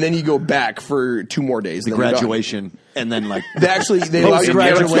 and then you go back for 2 more days. The and then you're done. graduation, and then like They allow your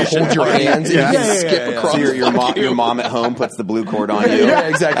parents to Post-graduation hold your party. hands and Yeah. you can Yeah, skip yeah, yeah. across. So your mom at home puts the blue cord on you. Yeah,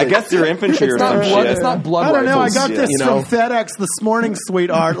 exactly. I guess you're infantry or It's not some blood. shit. It's not blood I don't know. I rifles, got this you know? from FedEx this morning,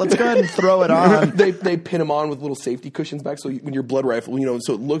 sweetheart. Let's go ahead and throw it on. They pin them on with little safety cushions back, so when your blood rifle,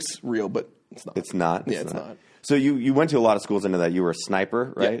 so it looks real, but it's not. It's not. Yeah, it's not. So you went to a lot of schools into that. You were a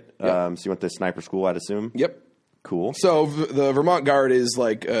sniper, right? Yeah. So you went to sniper school, I'd assume. Yep. Cool. So the Vermont Guard is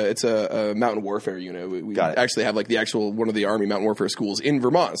like it's a mountain warfare unit. We Got it. actually have like the actual one of the Army mountain warfare schools in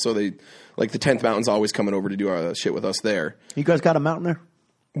Vermont. So they like the 10th Mountain's always coming over to do shit with us there. You guys got a mountain there?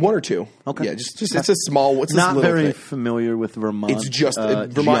 1 or 2. Okay. Yeah, just it's a small. It's Not this little very thing. familiar with Vermont. It's just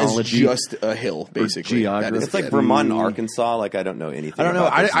Vermont geology. is just a hill, basically. geography. That is It's like it. Vermont and Arkansas. Like I don't know anything. I don't know.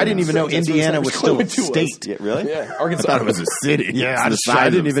 about this, I didn't even know That's what Indiana it's was still a going to us. state. Yeah, really? Yeah, Arkansas. I thought it was a city. Yeah, It's the size I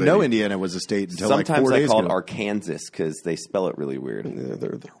of didn't a even know city. Indiana was a state until like Sometimes 4 I days call it ago. Arkansas because they spell it really weird.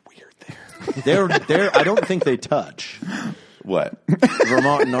 They're weird there. They're. I don't think they touch What?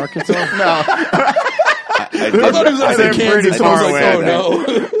 Vermont and Arkansas. No, I thought it was I like think pretty Kansas. I was far like, away, oh no.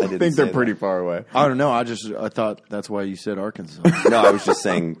 I I think they're pretty far away. I don't know. I thought that's why you said Arkansas. No, I was just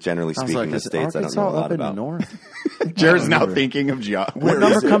saying. Generally I was speaking, like, the is states I don't Arkansas know a lot up in the about. north? Jared's now thinking of What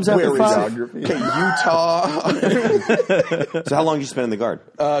number comes after 5? Okay, Utah. So how long did you spend in the guard?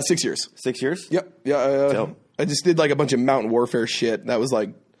 6 years. 6 years. Yep. Yeah. Dope. I just did like a bunch of mountain warfare shit. That was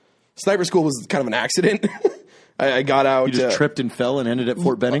like, sniper school was kind of an accident. I got out. You just tripped and fell and ended at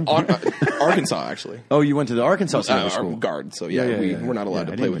Fort Benning? Arkansas, actually. Oh, you went to the Arkansas Sniper School. Guard, so we're not allowed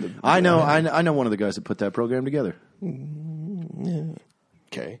to play with it. I know one of the guys that put that program together.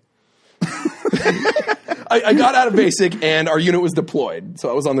 Okay. I got out of basic, and our unit was deployed,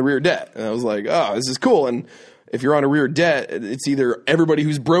 so I was on the rear det. And I was like, oh, this is cool. And if you're on a rear det, it's either everybody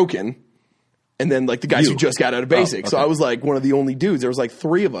who's broken, and then like the guys who just got out of basic. Oh, okay. So I was like one of the only dudes. There was like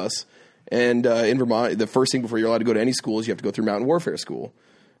 3 of us. And in Vermont, the first thing before you're allowed to go to any school is you have to go through mountain warfare school.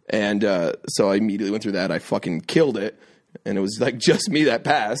 And so I immediately went through that. I fucking killed it. And it was like just me that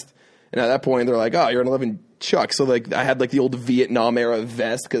passed. And at that point, they're like, oh, you're an 11 Chuck. So like I had like the old Vietnam era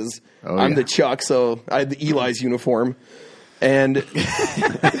vest because I'm the Chuck. So I had the Eli's uniform. And is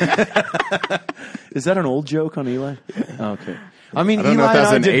that an old joke on Eli? Okay. I mean, I don't Eli know if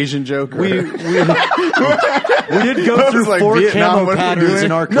that's and an Asian joke. We did go through like 4 Vietnam, camo patterns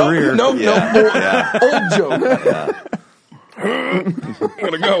in our career. No, old joke. I'm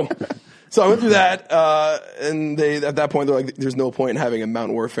gonna go. So I went through that, and at that point they're like, "There's no point in having a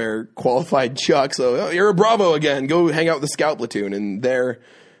mountain warfare qualified Chuck." So you're a Bravo again. Go hang out with the scout platoon. And there,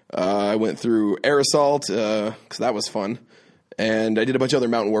 I went through air assault because that was fun. And I did a bunch of other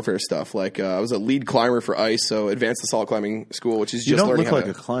mountain warfare stuff. Like I was a lead climber for ICE, so advanced assault climbing school, which is just learning how to. You don't look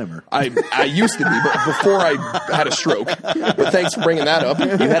like a climber. I used to be, but before I had a stroke. But thanks for bringing that up. You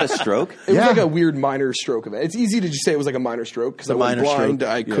had a stroke? It was like a weird minor stroke of it. It's easy to just say it was like a minor stroke because I was blind.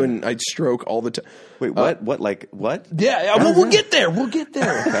 I couldn't. I'd stroke all the time. Wait, what? What? Yeah, we'll get there. We'll get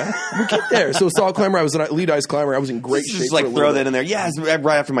there. Okay. We'll get there. So assault climber, I was a lead ICE climber. I was in great shape. Just like throw that in there. Yeah,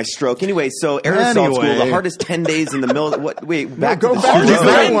 right after my stroke. Anyway, so air assault school, the hardest 10 days in the middle. What? Wait, back to the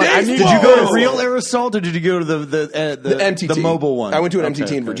Did you go to real air assault, or did you go to the MTT, the mobile one? I went to an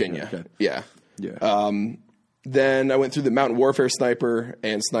MTT in Virginia. Okay. Yeah. Then I went through the mountain warfare sniper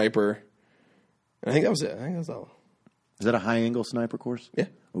and sniper. And I think that was it. I think that's all. Is that a high angle sniper course? Yeah.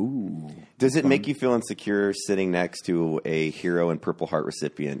 Ooh. Does it make you feel insecure sitting next to a Hero and Purple Heart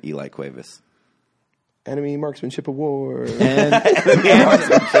recipient, Eli Cuevas? Enemy Marksmanship Award. And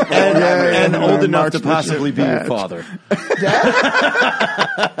old enough to possibly be your father.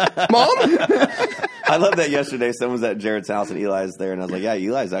 Dad? Mom? I love that yesterday someone was at Jared's house and Eli's there, and I was like, yeah,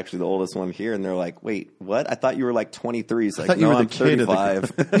 Eli's actually the oldest one here. And they're like, wait, what? I thought you were like 23. He's like, no, I'm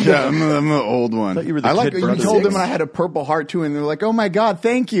 35. Yeah, I'm the old one. I thought you were the kid brother. You told them I had a Purple Heart too, and they're like, oh my God,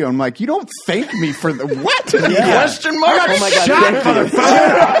 thank you. I'm like, you don't thank me for the what? Question mark? Oh my God,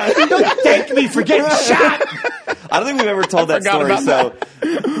 thank you. Don't thank me for getting shot. I don't think we've ever told that story. So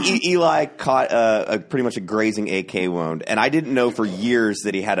Eli caught pretty much a grazing AK wound, and I didn't know for years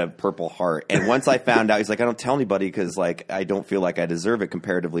that he had a Purple Heart. And once I found out, he's like, I don't tell anybody because like I don't feel like I deserve it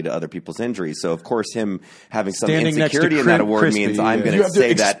comparatively to other people's injuries. So of course, him having some insecurity in that award means I'm going to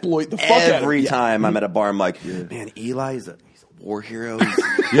say that every time I'm at a bar. I'm like, man, Eli is he's a war hero.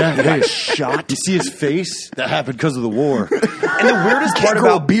 He got shot. You see his face? That happened because of the war. And the weirdest part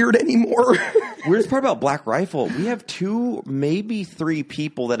about beard anymore. Weirdest part about Black Rifle, we have 2, maybe 3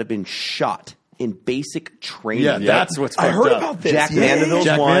 people that have been shot in basic training. Yeah, that's what's fucked up. I heard about this. Jack Mandeville's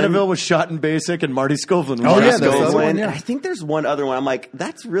Jack one. Mandeville was shot in basic, and Marty Skovlin was Marty shot in basic. Skovlin. Yeah. I think there's one other one. I'm like,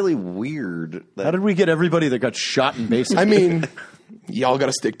 that's really weird. How did we get everybody that got shot in basic? I mean, y'all got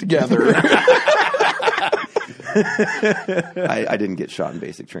to stick together. I didn't get shot in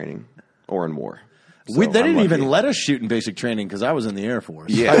basic training or in war. So they didn't even let us shoot in basic training because I was in the Air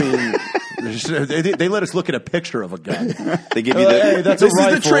Force. Yeah. I mean, they let us look at a picture of a gun. They give you the hey, that's this a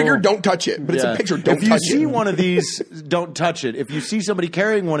rifle. is the trigger, don't touch it. But it's a picture, don't touch it. If you see one of these, don't touch it. If you see somebody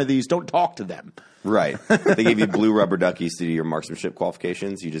carrying one of these, don't talk to them. Right. They gave you blue rubber duckies to do your marksmanship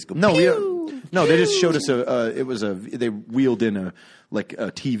qualifications. You just go, No, they just showed us they wheeled in a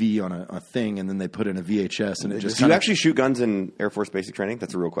TV on a thing, and then they put in a VHS, and it just. Do you actually shoot guns in Air Force basic training?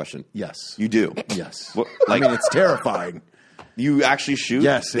 That's a real question. Yes. You do? Yes. What, I mean, it's terrifying. You actually shoot?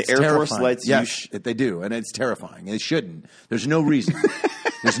 Yes, the Air Force lets you. Yes, they do, and it's terrifying. They shouldn't. There's no reason.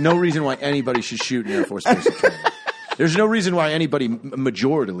 There's no reason why anybody should shoot in Air Force basic training. There's no reason why anybody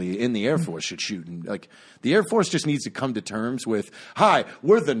majoritarily in the Air Force should shoot. And, like, the Air Force just needs to come to terms with, hi,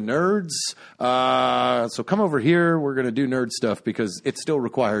 we're the nerds, so come over here. We're going to do nerd stuff because it's still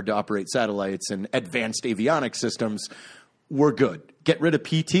required to operate satellites and advanced avionics systems. We're good. Get rid of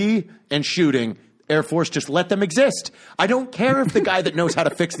PT and shooting. Air Force, just let them exist. I don't care if the guy that knows how to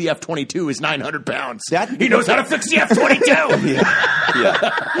fix the F-22 is 900 pounds. He knows how to fix the F-22.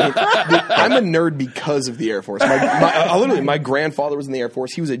 I'm a nerd because of the Air Force. My grandfather was in the Air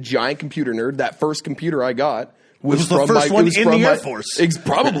Force. He was a giant computer nerd. That first computer I got was the first one in the Air Force.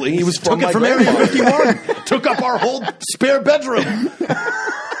 Probably. He was took it from Area 51. Took up our whole spare bedroom.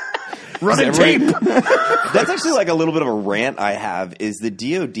 Running tape. That's actually like a little bit of a rant I have is the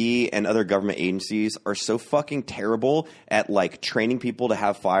DOD and other government agencies are so fucking terrible at like training people to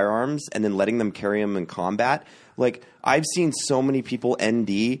have firearms and then letting them carry them in combat. Like I've seen so many people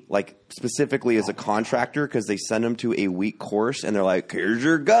ND, like specifically as a contractor, because they send them to a week course and they're like, here's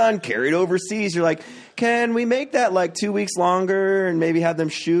your gun, carry it overseas. You're like, can we make that like 2 weeks longer and maybe have them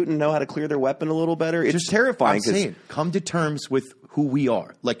shoot and know how to clear their weapon a little better? It's just terrifying. I'm saying, come to terms with who we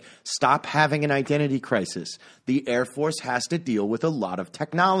are. Like, stop having an identity crisis. The Air Force has to deal with a lot of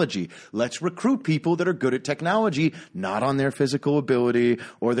technology. Let's recruit people that are good at technology, not on their physical ability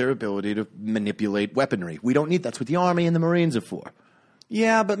or their ability to manipulate weaponry. We don't need that's what the Army and the Marines are for.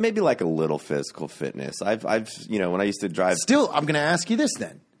 Yeah, but maybe like a little physical fitness. I've when I used to drive. Still, I'm going to ask you this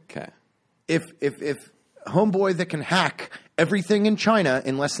then. Okay. If homeboy that can hack everything in China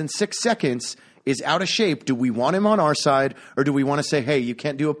in less than 6 seconds is out of shape, do we want him on our side, or do we want to say, hey, you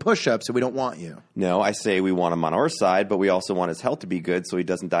can't do a push-up, so we don't want you? No, I say we want him on our side, but we also want his health to be good so he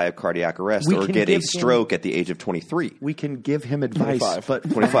doesn't die of cardiac arrest or get a stroke at the age of 23. We can give him advice. 25.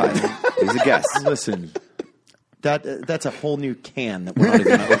 But 25. He's a guess. Listen, that's a whole new can that we're not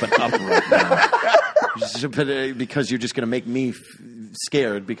even going to open up right now. Because you're just going to make me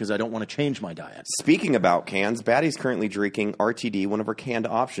scared because I don't want to change my diet. Speaking about cans, Batty's currently drinking RTD, one of our canned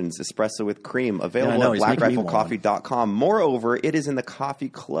options, espresso with cream, available at blackriflecoffee.com. Moreover, it is in the coffee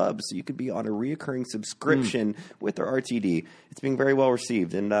club, so you could be on a reoccurring subscription with our RTD. It's being very well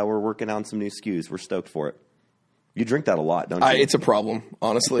received, and we're working on some new SKUs. We're stoked for it. You drink that a lot, don't you? It's a problem,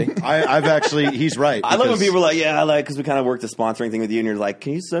 honestly. I've actually, he's right. I love when people are like, yeah, like, because we kind of worked the sponsoring thing with you, and you're like,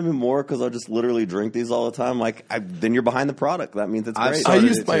 can you send me more? Because I'll just literally drink these all the time. Like, then you're behind the product. That means it's great. I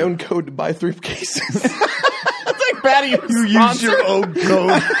used my own code to buy 3 cases. It's like, Batty, you use your own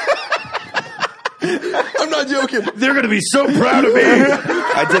code. I'm not joking. They're going to be so proud of me.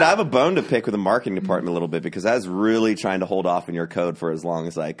 I have a bone to pick with the marketing department a little bit because I was really trying to hold off in your code for as long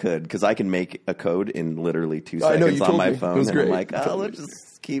as I could because I can make a code in literally 2 seconds on my phone. And great. I'm like, let's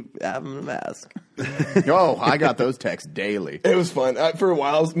just keep having a mask. I got those texts daily. It was fun. For a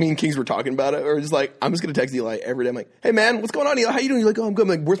while, me and Kings were talking about it. We were just like, I'm just going to text Eli every day. I'm like, hey, man, what's going on, Eli? How you doing? You're like, oh, I'm good. I'm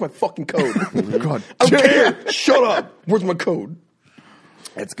like, where's my fucking code? God. I don't care. Shut up. Where's my code?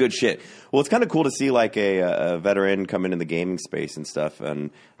 It's good shit. Well, it's kind of cool to see like a veteran come into the gaming space and stuff. And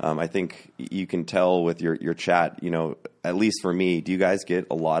I think you can tell with your chat, at least for me, do you guys get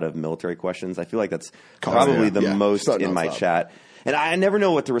a lot of military questions? I feel like that's probably the most in my chat. And I never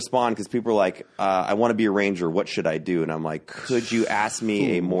know what to respond because people are like, I want to be a ranger. What should I do? And I'm like, could you ask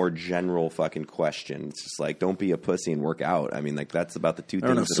me a more general fucking question? It's just like, don't be a pussy and work out. I mean, like that's about the two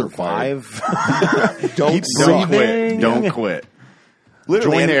things that survive. Don't quit. Don't quit.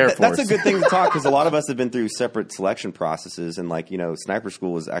 Literally, join the Air Force. That's a good thing to talk because a lot of us have been through separate selection processes, and sniper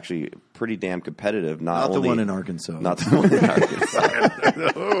school was actually pretty damn competitive. Not the one in Arkansas. Not the one in Arkansas.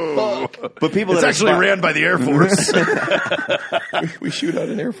 But people it's actually ran by the Air Force. We shoot out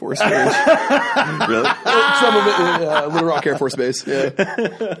an Air Force base. Really? Some of it, Little Rock Air Force Base. Yeah.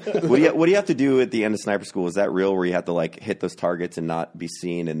 What do you have to do at the end of sniper school? Is that real? Where you have to hit those targets and not be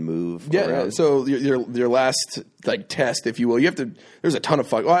seen and move? Yeah. So your last test, if you will, you have to. There's a ton of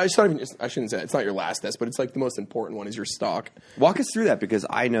fuck. Well, I shouldn't say that. It's not your last test, but it's the most important one is your stock. Walk us through that because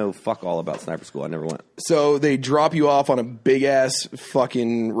I know fuck all about sniper school. I never went. So they drop you off on a big ass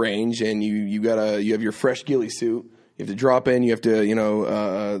fucking range, and you have your fresh ghillie suit. You have to drop in. You have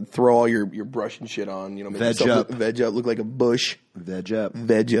to throw all your brush and shit on. Make veg up, look like a bush. Veg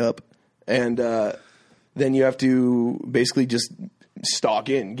up, and then you have to basically just stalk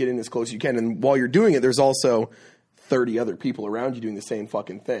in, get in as close as you can. And while you're doing it, there's also 30 other people around you doing the same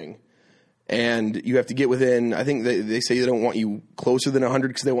fucking thing. And you have to get within, I think they say they don't want you closer than 100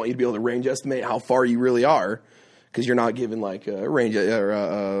 because they want you to be able to range estimate how far you really are because you're not given a range or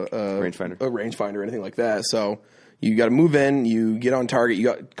a rangefinder or anything like that. So you got to move in, you get on target, you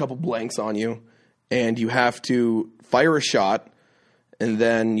got a couple blanks on you, and you have to fire a shot. And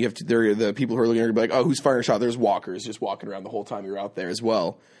then you have to, the people who are looking are going to be like, oh, who's firing a shot? There's walkers just walking around the whole time you're out there as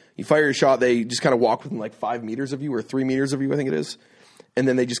well. You fire your shot, they just kind of walk within 5 meters of you or 3 meters of you, I think it is. And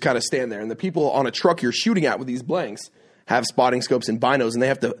then they just kind of stand there. And the people on a truck you're shooting at with these blanks have spotting scopes and binos, and they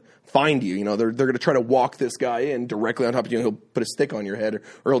have to find you. They're going to try to walk this guy in directly on top of you, and he'll put a stick on your head,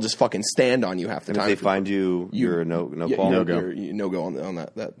 or he'll just fucking stand on you half the time. If they find you, you're a no call. No go on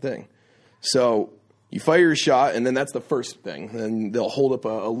that thing. So You fire your shot, and then that's the first thing. Then they'll hold up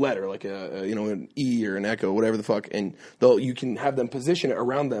a letter, like an E or an echo, whatever the fuck, and you can have them position it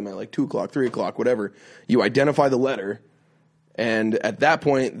around them at like 2 o'clock, 3 o'clock, whatever. You identify the letter, and at that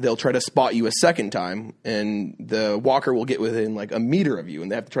point, they'll try to spot you a second time, and the walker will get within like a meter of you,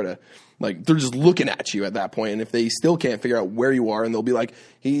 and they have to try to, like, they're just looking at you at that point, and if they still can't figure out where you are, and they'll be like,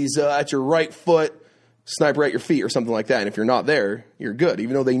 he's at your right foot, sniper at your feet, or something like that, and if you're not there, you're good,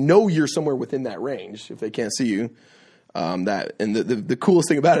 even though they know you're somewhere within that range if they can't see you. The coolest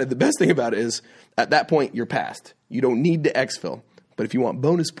thing about it, the best thing about it is, at that point, you're passed. You don't need to exfil, but if you want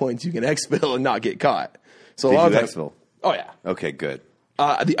bonus points, you can exfil and not get caught. So a lot of times, exfil? Oh, yeah. Okay, good.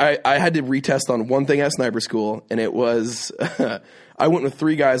 I had to retest on one thing at sniper school, and it was I went with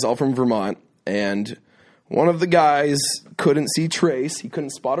 3 guys all from Vermont, and one of the guys couldn't see trace. He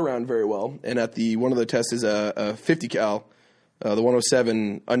couldn't spot around very well, and at one of the tests is a 50 cal, the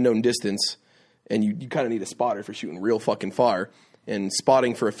 107 unknown distance, and you kind of need a spotter for shooting real fucking far. And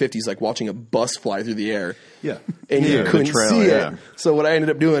spotting for a 50 is like watching a bus fly through the air. Yeah. And you couldn't see it. So what I ended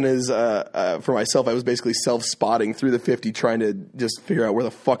up doing is, for myself, I was basically self-spotting through the 50, trying to just figure out where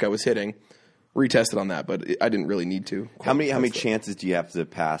the fuck I was hitting. Retested on that, but I didn't really need to. How many chances do you have to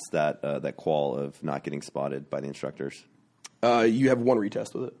pass that qual of not getting spotted by the instructors? You have 1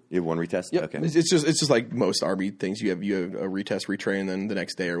 retest with it. You have 1 retest? Yep. Okay. It's just like most Army things. You have a retest, retrain, then the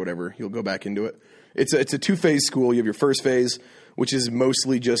next day or whatever, you'll go back into it. It's a 2-phase school. You have your first phase, which is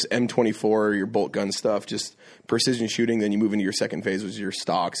mostly just M24, your bolt gun stuff, just precision shooting. Then you move into your second phase, which is your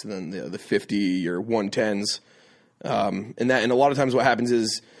stocks, and then the 50, your 110s. And a lot of times what happens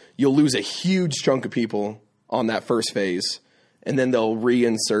is you'll lose a huge chunk of people on that first phase, and then they'll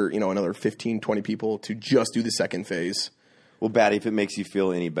reinsert, another 15, 20 people to just do the second phase. Well, Batty, if it makes you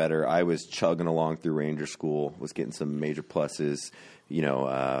feel any better, I was chugging along through Ranger School, was getting some major pluses,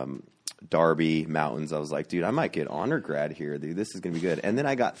 Darby, Mountains. I was like, dude, I might get honor grad here, dude. This is going to be good. And then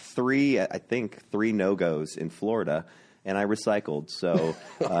I got 3 no-goes in Florida, and I recycled. So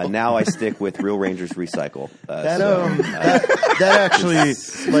now I stick with Real Rangers Recycle. That actually,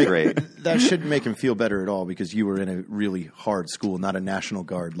 great. That shouldn't make him feel better at all, because you were in a really hard school, not a National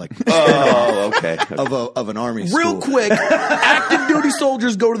Guard okay. of an Army school. Real quick, active duty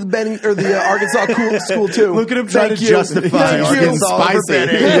soldiers go to the Arkansas school too. Look at him trying to justify Arkansas over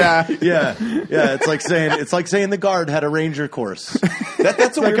Benning. Yeah. It's like saying the Guard had a Ranger course.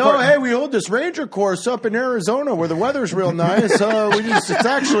 That's a like, weird part. Hey, we hold this Ranger course up in Arizona where the weather's real nice. It's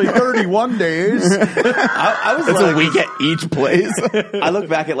actually 31 days. I was it's a week at each place. I look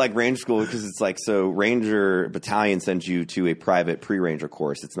back at like Ranger School because it's like, so Ranger Battalion sends you to a private pre-Ranger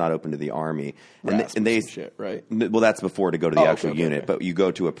course. It's not open to the Army. And they shit, right? Well, that's before to go to the actual unit, but you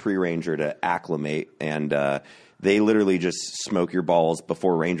go to a pre-Ranger to acclimate, and they literally just smoke your balls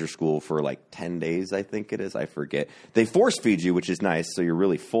before Ranger School for like 10 days, I think it is. I forget. They force feed you, which is nice, so you're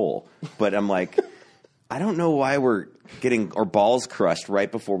really full. But I'm like, I don't know why we're getting our balls crushed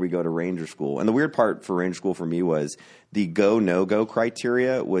right before we go to Ranger School. And the weird part for Ranger School for me was the go, no-go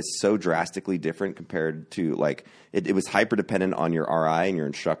criteria was so drastically different compared to, like, it was hyper-dependent on your RI and your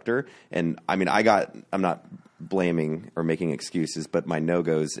instructor. And, I mean, I'm not blaming or making excuses, but my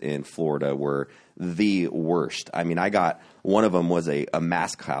no-goes in Florida were the worst. I mean, one of them was a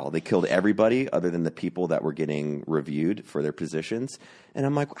mass kill. They killed everybody other than the people that were getting reviewed for their positions. And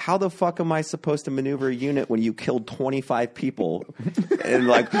I'm like, how the fuck am I supposed to maneuver a unit when you killed 25 people? And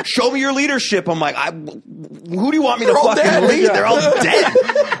like, show me your leadership. I'm like, who do you want me to fucking lead? They're all dead.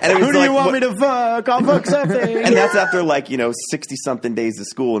 And who do you want me to fuck? I'll fuck something. And that's after 60-something days of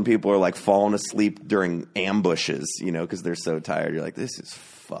school, and people are like falling asleep during ambushes, because they're so tired. You're like, this is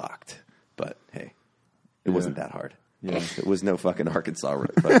fucked. But hey, it wasn't that hard. Yeah. It was no fucking Arkansas.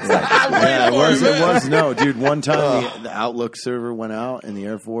 It was. No, dude. One time the Outlook server went out in the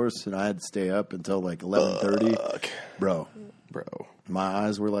Air Force, and I had to stay up until like 11:30. Bro, my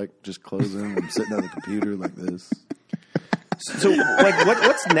eyes were like just closing. I'm sitting at the computer like this. So, like,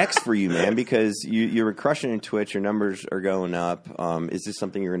 what's next for you, man? Because you were crushing in Twitch. Your numbers are going up. Is this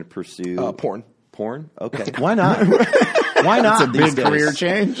something you're going to pursue? Porn. Porn? Okay. Why not? Why not? It's a big career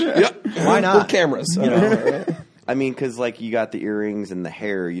change. Yeah. Why not? With cameras. I mean, because you got the earrings and the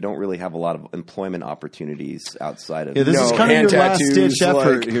hair, you don't really have a lot of employment opportunities outside of. Yeah, this is kind of your last ditch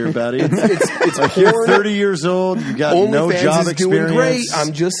effort here, buddy. It's like you're 30 years old, you got no job experience. Doing great.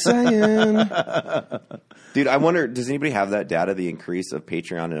 I'm just saying. Dude, I wonder, does anybody have that data, the increase of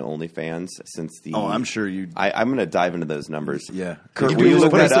Patreon and OnlyFans since the... Oh, I'm sure you... I'm going to dive into those numbers. Yeah. Kurt, will you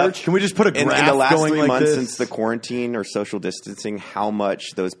look that up? Can we just put a graph in the last going 3 like months this? since the quarantine or social distancing, how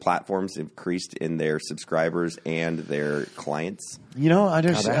much those platforms increased in their subscribers and their clients? You know, I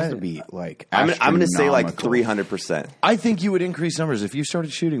just... that has to be like I'm going to say like astronomical. 300%. I think you would increase numbers. If you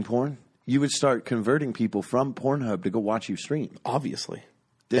started shooting porn, you would start converting people from Pornhub to go watch you stream. Obviously.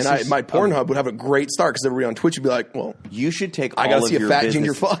 This And is- my Pornhub would have a great start because everybody on Twitch would be like, well, You should take I all got to of see a your fat business,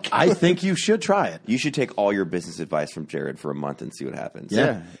 ginger fuck. I think you should try it. You should take all your business advice from Jared for a month and see what happens.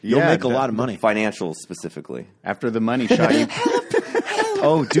 Yeah. You'll Yeah, make a lot of money. Financials specifically. After the money shot, you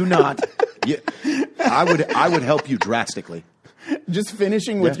Oh, do not. I would help you drastically. just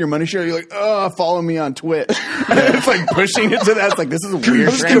finishing with your money shot. You're like, oh, follow me on Twitch. It's like pushing it to that. It's like, this is a weird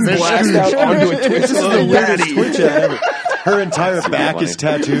I'm just going to transition. blast out onto a Twitch. This is the weirdest Twitch ad ever. Her entire Super back funny. is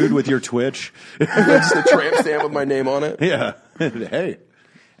tattooed with your Twitch. Just a tramp stamp with my name on it. Yeah. Hey.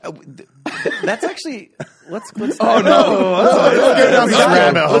 That's actually let's Oh, no.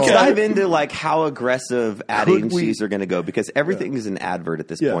 let's dive into like how aggressive ad Could agencies are going to go because everything is an advert at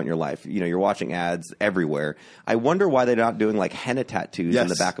this Yeah. point in your life. You know, you're watching ads everywhere. I wonder why they're not doing like henna tattoos Yes. in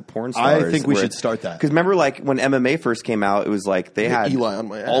the back of porn I stars. think we should start that. Because remember, like when MMA first came out, it was like they had Eli on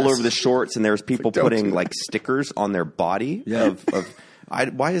my all ass. over the shorts, and there was people don't putting do that. like stickers on their body. Yeah.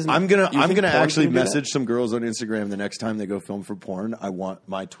 Why isn't I'm you gonna think porn's actually gonna do that? message some girls on Instagram the next time they go film for porn. I want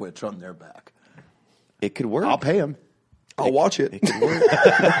my Twitch on their back. It could work. I'll pay them. I'll watch it. Did you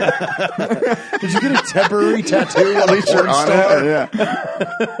get a temporary tattoo on a porn star? Yeah.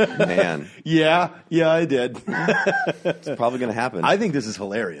 Man, Yeah, I did. it's probably going to happen. I think this is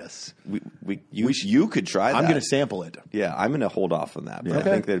hilarious. You could try that. I'm going to sample it. Yeah, I'm going to hold off on that, but I Okay.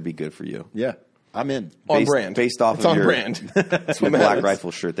 think that'd be good for you. Yeah, I'm in. On brand. Based off It's of on your brand. sweet Black Rifle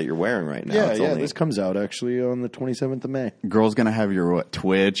shirt that you're wearing right now. It's only- This comes out actually on the 27th of May. Girl's gonna have your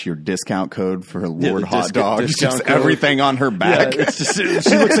Twitch, your discount code for Lord the Hot Dog, discount just code. everything on her back. It's just, she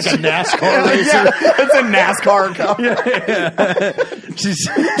looks like a NASCAR racer. It's a NASCAR car. She's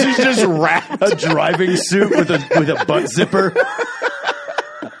just wrapped a driving suit with a butt zipper.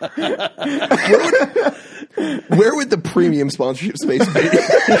 Where would the premium sponsorship space be?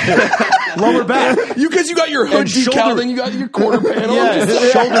 Lower back. Because you got your hood And decal, shoulder- then you got your quarter panel.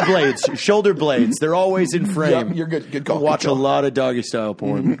 Yeah, shoulder blades. They're always in frame. Yep, you're good. Good call. Watch Good call. a lot of doggy style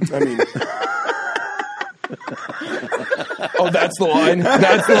porn. I mean, oh, that's the line.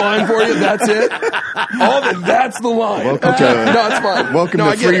 That's the line for you. That's it. That's the line. Welcome to no, it's fine. Welcome no,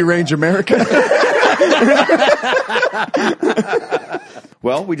 to I get Free it. Range America.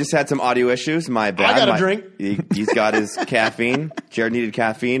 Well, we just had some audio issues. My bad. I got a My- drink. He's got his caffeine. Jared needed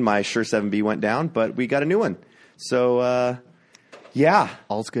caffeine. My Shure 7B went down, but we got a new one. So, yeah.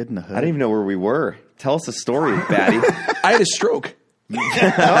 All's good in the hood. I didn't even know where we were. Tell us a story, Batty. I had a stroke.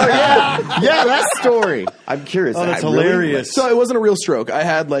 yeah, that story. I'm curious. Oh, that's Really? hilarious. So it wasn't a real stroke. I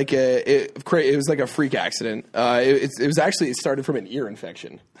had like it was like a freak accident. It started from an ear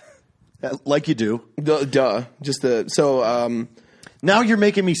infection. Like you do. Duh. Now you're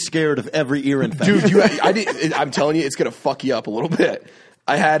making me scared of every ear infection. Dude, I'm telling you, it's gonna fuck you up a little bit.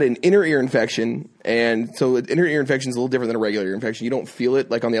 I had an inner ear infection, and so an inner ear infection is a little different than a regular ear infection. You don't feel it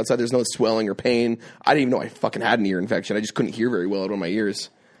like on the outside. There's no swelling or pain. I didn't even know I fucking had an ear infection. I just couldn't hear very well out of my ears,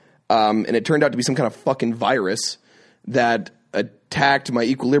 and it turned out to be some kind of fucking virus that attacked my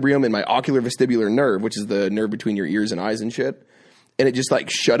equilibrium and my ocular vestibular nerve, which is the nerve between your ears and eyes and shit. And it just like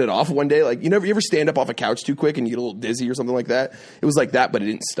shut it off one day. Like you ever stand up off a couch too quick and you get a little dizzy or something like that? It was like that, but it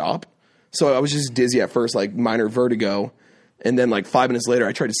didn't stop. So I was just dizzy at first, like minor vertigo. And then like 5 minutes later,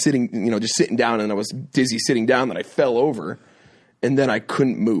 I tried just sitting down, and I was dizzy sitting down. Then I fell over, and then I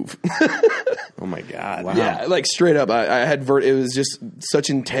couldn't move. Oh my God. Wow. Yeah, like straight up, I had it was just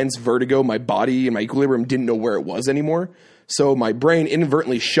such intense vertigo. My body and my equilibrium didn't know where it was anymore. So my brain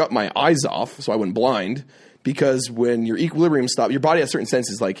inadvertently shut my eyes off, so I went blind. Because when your equilibrium stops, your body has certain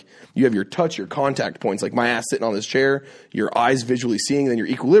senses. Like you have your touch, your contact points. Like my ass sitting on this chair, your eyes visually seeing, and then your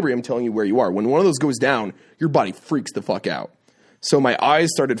equilibrium telling you where you are. When one of those goes down, your body freaks the fuck out. So my eyes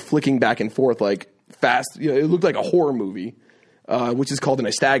started flicking back and forth like fast. It looked like a horror movie, which is called a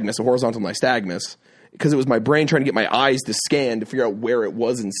nystagmus, a horizontal nystagmus, because it was my brain trying to get my eyes to scan to figure out where it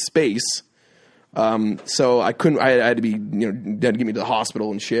was in space. So I couldn't. I had to be, they had to get me to the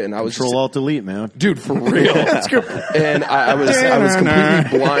hospital and shit. And I was Control Alt Delete, man. dude, for real. And I was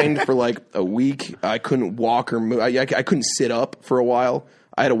completely blind for like a week. I couldn't walk or move. I couldn't sit up for a while.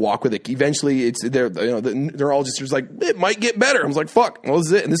 I had to walk with it. Eventually, they're all just like, it might get better. I was like, fuck, well, this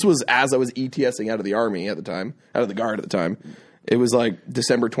is it. And this was as I was ETSing out of the army at the time, out of the guard at the time. It was like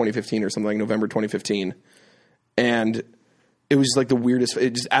December 2015 or something, like November 2015. and it was just like the weirdest.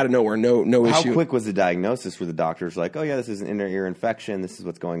 It just out of nowhere, no issue. How quick was the diagnosis? Were the doctors like, "Oh yeah, this is an inner ear infection. This is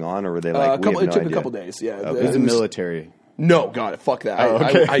what's going on," or were they like, "It took a couple days"? Yeah, Okay. It was the military. No, God, fuck that.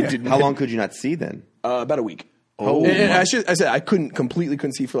 okay. I didn't. How long could you not see then? About a week. Oh, and I said I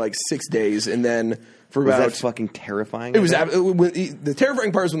couldn't see for like 6 days, and then for was about that fucking terrifying? it was the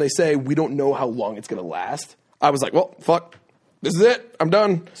terrifying part is when they say we don't know how long it's going to last. I was like, well, fuck, this is it. I'm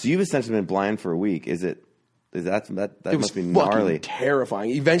done. So you've essentially been blind for a week. Is that It was must be fucking gnarly.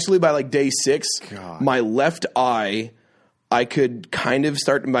 terrifying. Eventually, by like day 6, my left eye, I could kind of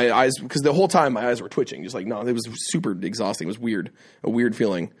start my eyes because the whole time my eyes were twitching. Just like no, it was super exhausting. It was weird, a weird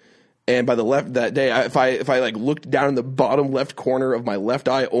feeling. And by that day, if I like looked down in the bottom left corner of my left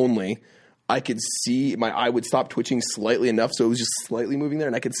eye only, I could see my eye would stop twitching slightly enough, so it was just slightly moving there,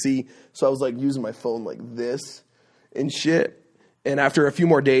 and I could see. So I was like using my phone like this and shit. And after a few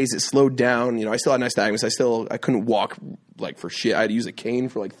more days, it slowed down. You know, I still had nystagmus. I couldn't walk like for shit. I had to use a cane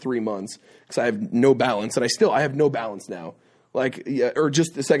for like 3 months because I have no balance, and I have no balance now. Like, yeah, or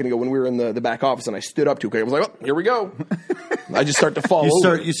just a second ago when we were in the back office and I stood up too quick, I was like, oh, here we go. I just start to fall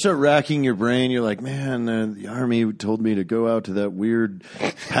over. You start racking your brain. You're like, man, the Army told me to go out to that weird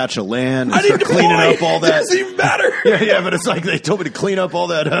patch of land and start cleaning up all that. It doesn't even matter. Yeah, but it's like they told me to clean up all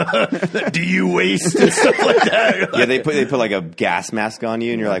that, that DU waste and stuff like that. Yeah, they put like a gas mask on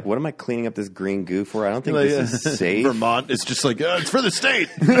you, and you're like, "What am I cleaning up this green goo for? I don't think this is safe." Vermont, it's just like it's for the state.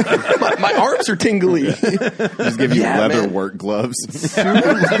 my arms are tingly. Just give you leather work gloves. You're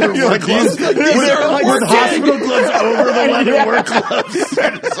like, these are like with hospital gloves over the leather work gloves.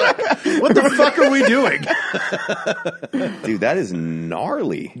 It's like, what the fuck are we doing? Dude, that is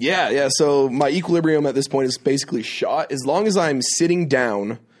gnarly. Yeah. So my equilibrium at this point is basically shot. As long as I'm sitting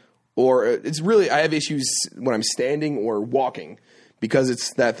down, or it's really I have issues when I'm standing or walking because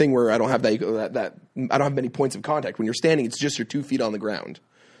it's that thing where I don't have that I don't have many points of contact. When you're standing, it's just your 2 feet on the ground,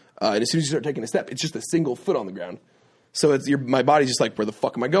 and as soon as you start taking a step, it's just a single foot on the ground. So my body's just like, where the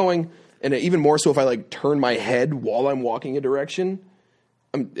fuck am I going? And even more so if I like turn my head while I'm walking a direction,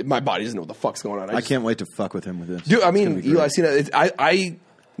 my body doesn't know what the fuck's going on. I can't wait to fuck with him with this. Dude, I mean, Eli, I've seen it. I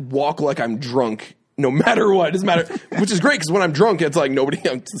walk like I'm drunk no matter what. It doesn't matter, which is great because when I'm drunk, it's like I'm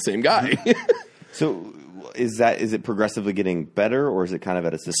the same guy. So is it progressively getting better, or is it kind of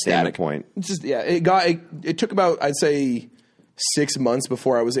at a sustainable point? It's just it took about I'd say 6 months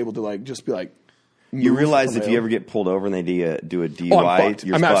before I was able to like just be like. You realize if you ever get pulled over and they do a DUI,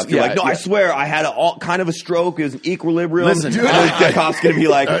 you're fucked. You're like, no, I swear, I had kind of a stroke. It was an equilibrium. Listen, dude, the cop's going to be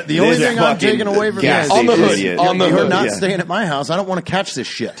like, the only thing I'm taking away from this on the hood. You're not staying at my house. I don't want to catch this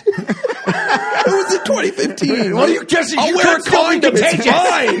shit. It was in 2015. Well, you catch it. I'll wear a condom. It's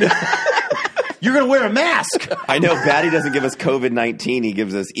fine. You're going to wear a mask. I know Batty doesn't give us COVID-19. He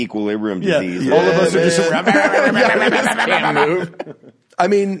gives us equilibrium disease. All of us are just can't move. I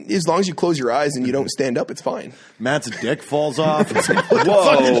mean, as long as you close your eyes and you don't stand up, it's fine. Matt's dick falls off. It's like,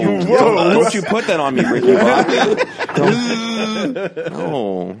 whoa. Don't you put that on me, Ricky Bobby.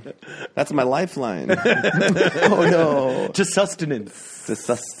 No. That's my lifeline. Oh, no. To sustenance.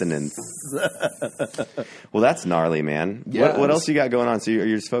 Well, that's gnarly, man. Yeah, what else you got going on? So you're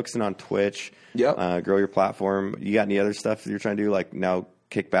just focusing on Twitch. Yep. Grow your platform. You got any other stuff that you're trying to do, like now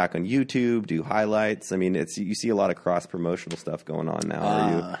kick back on YouTube, do highlights? I mean, you see a lot of cross-promotional stuff going on now.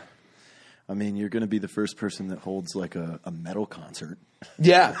 Are you? I mean, you're going to be the first person that holds like a metal concert.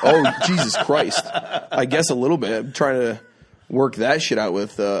 Yeah. Oh, Jesus Christ. I guess a little bit. I'm trying to work that shit out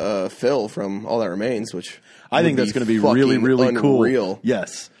with Phil from All That Remains, which I think that's going to be really, really unreal. Cool.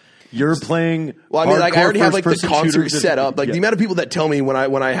 Yes. You're playing. Well, I mean, like I already have like the concert shooters. set up. Like the amount of people that tell me when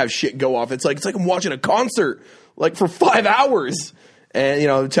I have shit go off, it's like I'm watching a concert like for 5 hours.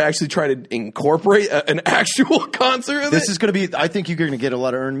 And, to actually try to incorporate an actual concert of this is going to be, I think you're going to get a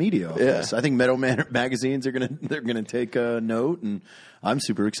lot of earned media off this. I think Metal magazines they're going to take a note, and I'm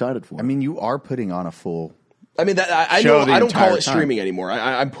super excited for it. I mean, you are putting on a full I mean, I know I don't call it streaming anymore.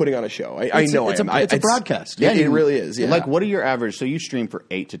 I'm putting on a show. I know it's a broadcast. Yeah, it really is. Yeah. Like, what are your average? So you stream for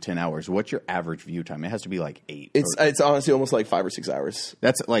 8 to 10 hours. What's your average view time? It has to be like 8. It's honestly almost like 5 or 6 hours.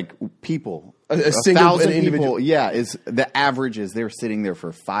 That's like people. A single 1,000 individual. people. Yeah, is the average is they're sitting there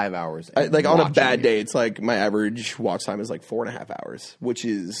for 5 hours. Like on a bad day, it's like my average watch time is like 4.5 hours, which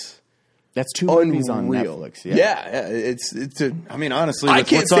is. That's 2 movies on Netflix. Yeah. It's I mean, honestly, I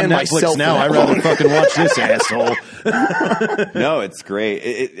can't what's on stand Netflix now, I'd rather fucking watch this asshole. No, it's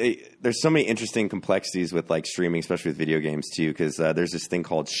great. there's so many interesting complexities with like streaming, especially with video games too, because there's this thing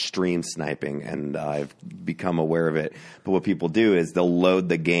called stream sniping, and I've become aware of it. But what people do is they'll load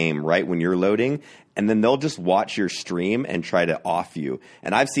the game right when you're loading, and then they'll just watch your stream and try to off you.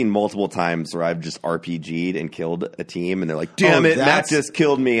 And I've seen multiple times where I've just RPG'd and killed a team, and they're like, damn it, Matt just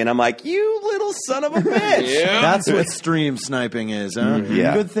killed me. And I'm like, you little son of a bitch. That's what stream sniping is, huh? Mm-hmm.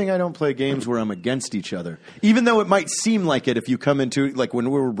 Yeah. Good thing I don't play games where I'm against each other. Even though it might seem like it if you come into, like when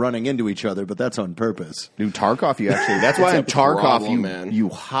we're running into each other, but that's on purpose. Dude, Tarkov, that's why in Tarkov problem, you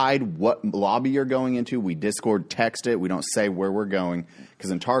hide what lobby you're going into. We Discord text it. We don't say where we're going.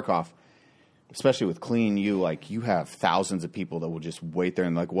 Because in Tarkov, especially with Clean, you have thousands of people that will just wait there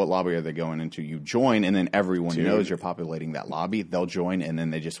and like, what lobby are they going into? You join, and then everyone knows you're populating that lobby. They'll join, and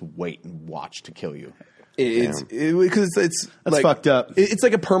then they just wait and watch to kill you. Because it's That's like, fucked up. It's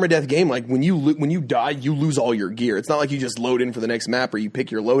like a permadeath game. Like when you die, you lose all your gear. It's not like you just load in for the next map or you pick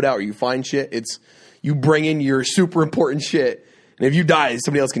your loadout or you find shit. It's you bring in your super important shit. And if you die,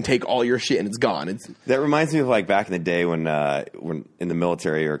 somebody else can take all your shit and it's gone. That reminds me of like back in the day when in the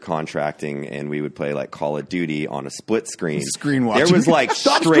military or contracting, and we would play like Call of Duty on a split screen. Screen watching. There was like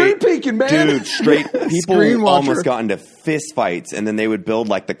Stop screen peeking, man. Dude, straight people almost got into fist fights, and then they would build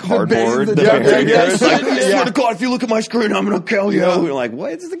like the cardboard. It's like, I swear to God, if you look at my screen, I'm gonna kill you. We're like,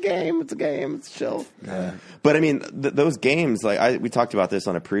 what? It's a game. It's a game. It's chill. Yeah. But I mean, those games, like we talked about this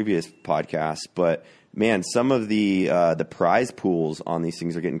on a previous podcast, but. Man, some of the prize pools on these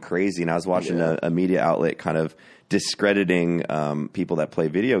things are getting crazy, and I was watching a media outlet kind of discrediting people that play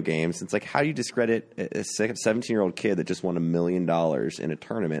video games. It's like, how do you discredit a 17-year-old kid that just won $1 million in a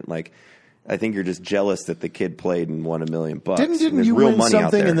tournament? Like, I think you're just jealous that the kid played and won $1 million. Didn't you win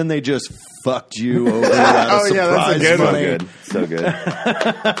something and then they just fucked you over out of surprise that's money? So good.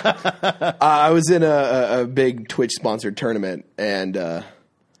 I was in a big Twitch sponsored tournament, and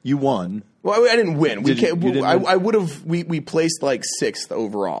You won. Well, I didn't win. You didn't win? I would have. We placed like 6th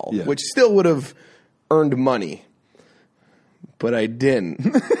overall, Yeah. which still would have earned money, but I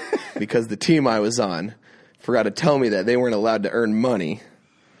didn't because the team I was on forgot to tell me that they weren't allowed to earn money.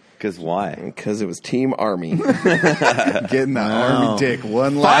 Because why? Because it was Team Army. Getting that Army dick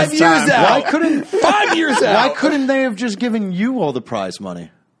one last 5 years time. out. 5 years out. Why couldn't they have just given you all the prize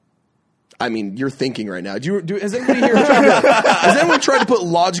money? I mean, you're thinking right now. Has anybody here has anyone tried to put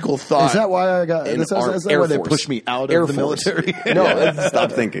logical thought? Is that why I got? in Is that Air why they Force. pushed me out Air of the Force. military? No,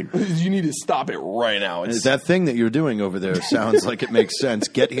 Stop thinking. You need to stop it right now. Is that thing that you're doing over there sounds like it makes sense.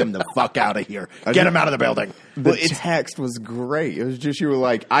 Get him the fuck out of here. Get him out of the building. The text was great. It was just you were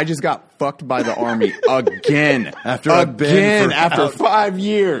like, I just got fucked by the Army again. After 5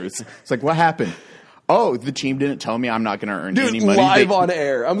 years. It's like, what happened? Oh, the team didn't tell me I'm not going to earn any money. Live on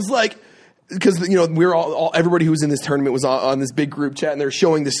air. I was like, because we're all everybody who was in this tournament was on this big group chat, and they're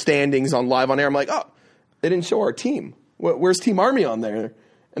showing the standings on live on air. I'm like, oh, they didn't show our team. Where's Team Army on there?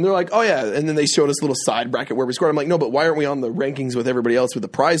 And they're like, oh yeah. And then they showed us a little side bracket where we scored. I'm like, no, but why aren't we on the rankings with everybody else with the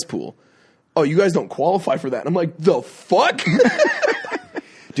prize pool? Oh, you guys don't qualify for that. And I'm like, the fuck?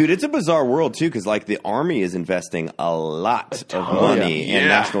 Dude, it's a bizarre world, too, because, like, the Army is investing a lot of money and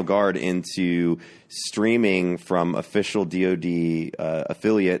National Guard into streaming from official DoD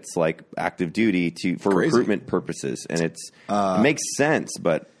affiliates like Active Duty for recruitment purposes. And it makes sense,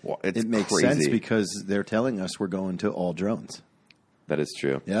 but it makes crazy. sense because they're telling us we're going to all drones. That is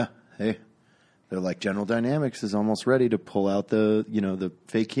true. Yeah. Hey. They're like, General Dynamics is almost ready to pull out the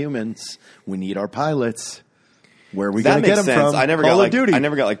fake humans. We need our pilots. Where are we going to get them from? I never Call got of Duty. I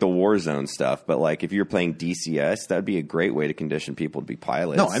never got like the Warzone stuff, but like if you're playing DCS, that'd be a great way to condition people to be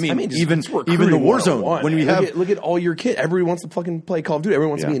pilots. No, I mean even the recruiting Warzone. When we look at all your kids. Everybody wants to fucking play Call of Duty.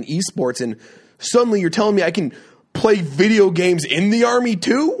 Everyone wants to be in esports, and suddenly you're telling me I can play video games in the Army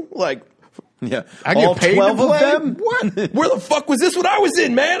too? Like, yeah, I get paid 12 to play? of them. What? Where the fuck was this when I was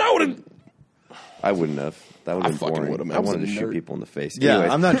in, man? I wouldn't have. That would have been fucking boring. would've. I wanted to shoot people in the face. Yeah,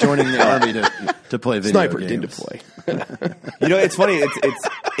 Anyways. I'm not joining the Army to play video Sniper games. did to play. It's funny.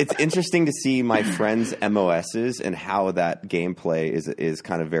 It's interesting to see my friends' MOSs and how that gameplay is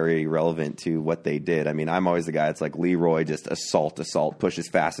kind of very relevant to what they did. I mean, I'm always the guy that's like Leroy, just assault, push as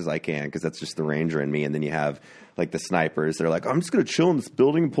fast as I can because that's just the Ranger in me. And then you have like the snipers that are like, I'm just going to chill in this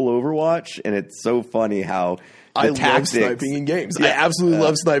building and pull Overwatch. And it's so funny how I love sniping in games. I absolutely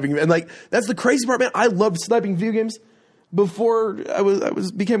love sniping, and like that's the crazy part, man. I loved sniping video games before I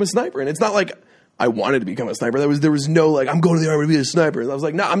became a sniper, and it's not like I wanted to become a sniper. There was no like I'm going to the Army to be a sniper. And I was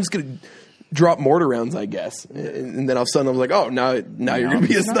like, I'm just gonna drop mortar rounds, I guess. And then all of a sudden I was like, oh, now you're gonna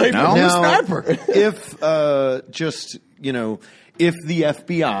be a sniper. Now I'm a sniper. If if the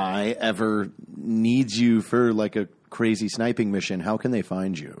FBI ever needs you for like a crazy sniping mission, how can they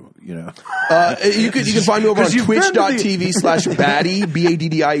find you? You know, you can find me over on twitch.tv/baddie,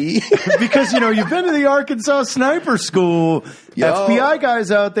 BADDIE. Because, you know, you've been to the Arkansas Sniper School. Yo. FBI guys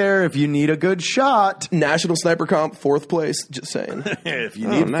out there, if you need a good shot. National Sniper Comp, 4th place. Just saying. If you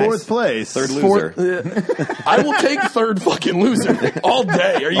need nice. 4th place. Third loser. I will take 3rd fucking loser all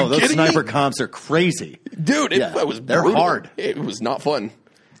day. Are you those kidding sniper me? comps are crazy. Dude, it was they're brutal. hard. It was not fun.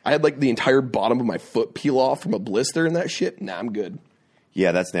 I had like the entire bottom of my foot peel off from a blister and that shit. Nah, I'm good.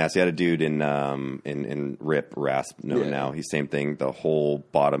 Yeah, that's nasty. I had a dude in Rip Rasp now. He's same thing. The whole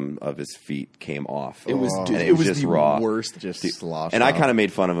bottom of his feet came off. It was And it was just the raw. worst. Just sloshed And I off. kind of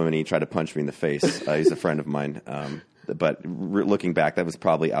made fun of him, and he tried to punch me in the face. He's a friend of mine. But looking back, that was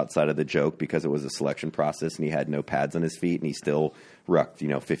probably outside of the joke because it was a selection process, and he had no pads on his feet, and he still rucked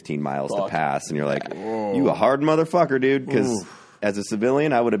 15 miles to pass. And you're like, you a hard motherfucker, dude. Because as a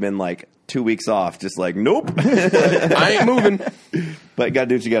civilian, I would have been like 2 weeks off, just like, nope. I ain't moving. But you got to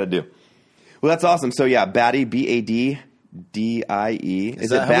do what you got to do. Well, that's awesome. So, yeah, Baddie, BADDIE.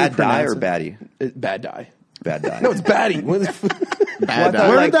 Is it that how we Bad Die pronounce or it? Baddie? Bad die. Bad Die. No, it's Baddie. Bad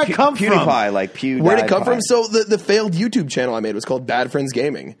Where die. did that come from? PewDiePie, like Pew. Where'd it come Pie. from? So the failed YouTube channel I made was called Bad Friends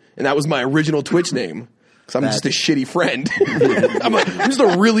Gaming, and that was my original Twitch name. Because I'm just a shitty friend. I'm just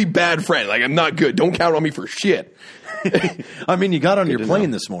a really bad friend. Like, I'm not good. Don't count on me for shit. I mean, you got on your plane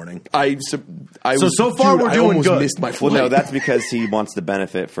this morning. So far we're I doing almost good. missed my flight. Well, no, that's because he wants to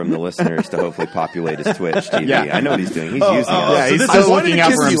benefit from the listeners to hopefully populate his Twitch TV. I know what he's doing. He's using us. Yeah, So he's this still is- looking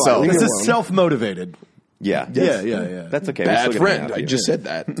out for himself. Leave This me is alone. self-motivated. Yeah. Yeah. That's okay. Bad We're still gonna friend. have I you. just said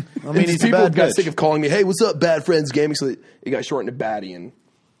that. I mean, he's a people bad got bitch. sick of calling me, "Hey, what's up, Bad Friends Gaming?" So it got shortened to Baddie, and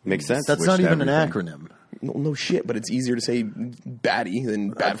Makes sense. That's not even an acronym. no shit. But it's easier to say Baddie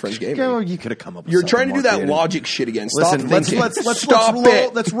than Bad Friends Gaming. You could have come up with You're something trying to do more that creative. logic shit again. Stop Listen, let's thinking. Stop roll,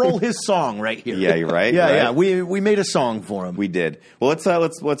 it. Let's roll his song right here. Yeah, you're right. Yeah. right. We made a song for him. We did. Well,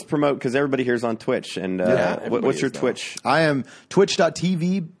 let's promote because everybody here's on Twitch. And everybody what's your is now. Twitch? I am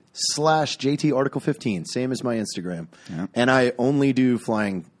twitch.tv/JTArticle15, same as my Instagram. Yeah. And I only do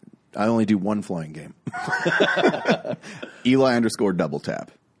one flying game. Eli_double tap.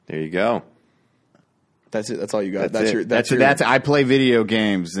 There you go. That's it. That's all you got. That's it. That's I play video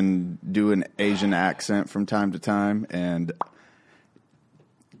games and do an Asian accent from time to time, and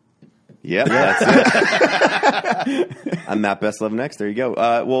Yep, that's it. I'm Matt Best 11X. There you go.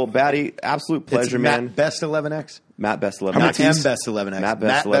 Well, Baddie, absolute pleasure, It's man. Matt Best 11X. Matt Best 11X. Matt M Best 11X. Matt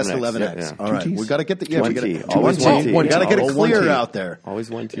Best 11X. Yeah. All right, we got to get the One T. Always one T. We got to get it Always one clear T. out there. Always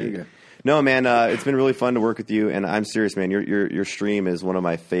one T. No, man, it's been really fun to work with you, and I'm serious, man. Your stream is one of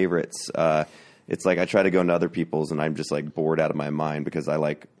my favorites. It's like I try to go into other people's, and I'm just like bored out of my mind because I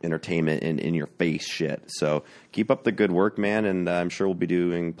like entertainment and in your face shit. So keep up the good work, man, and I'm sure we'll be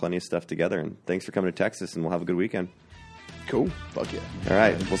doing plenty of stuff together. And thanks for coming to Texas, and we'll have a good weekend. Cool. Fuck yeah. All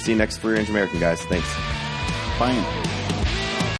right, we'll see you next Free Range American, guys. Thanks. fine.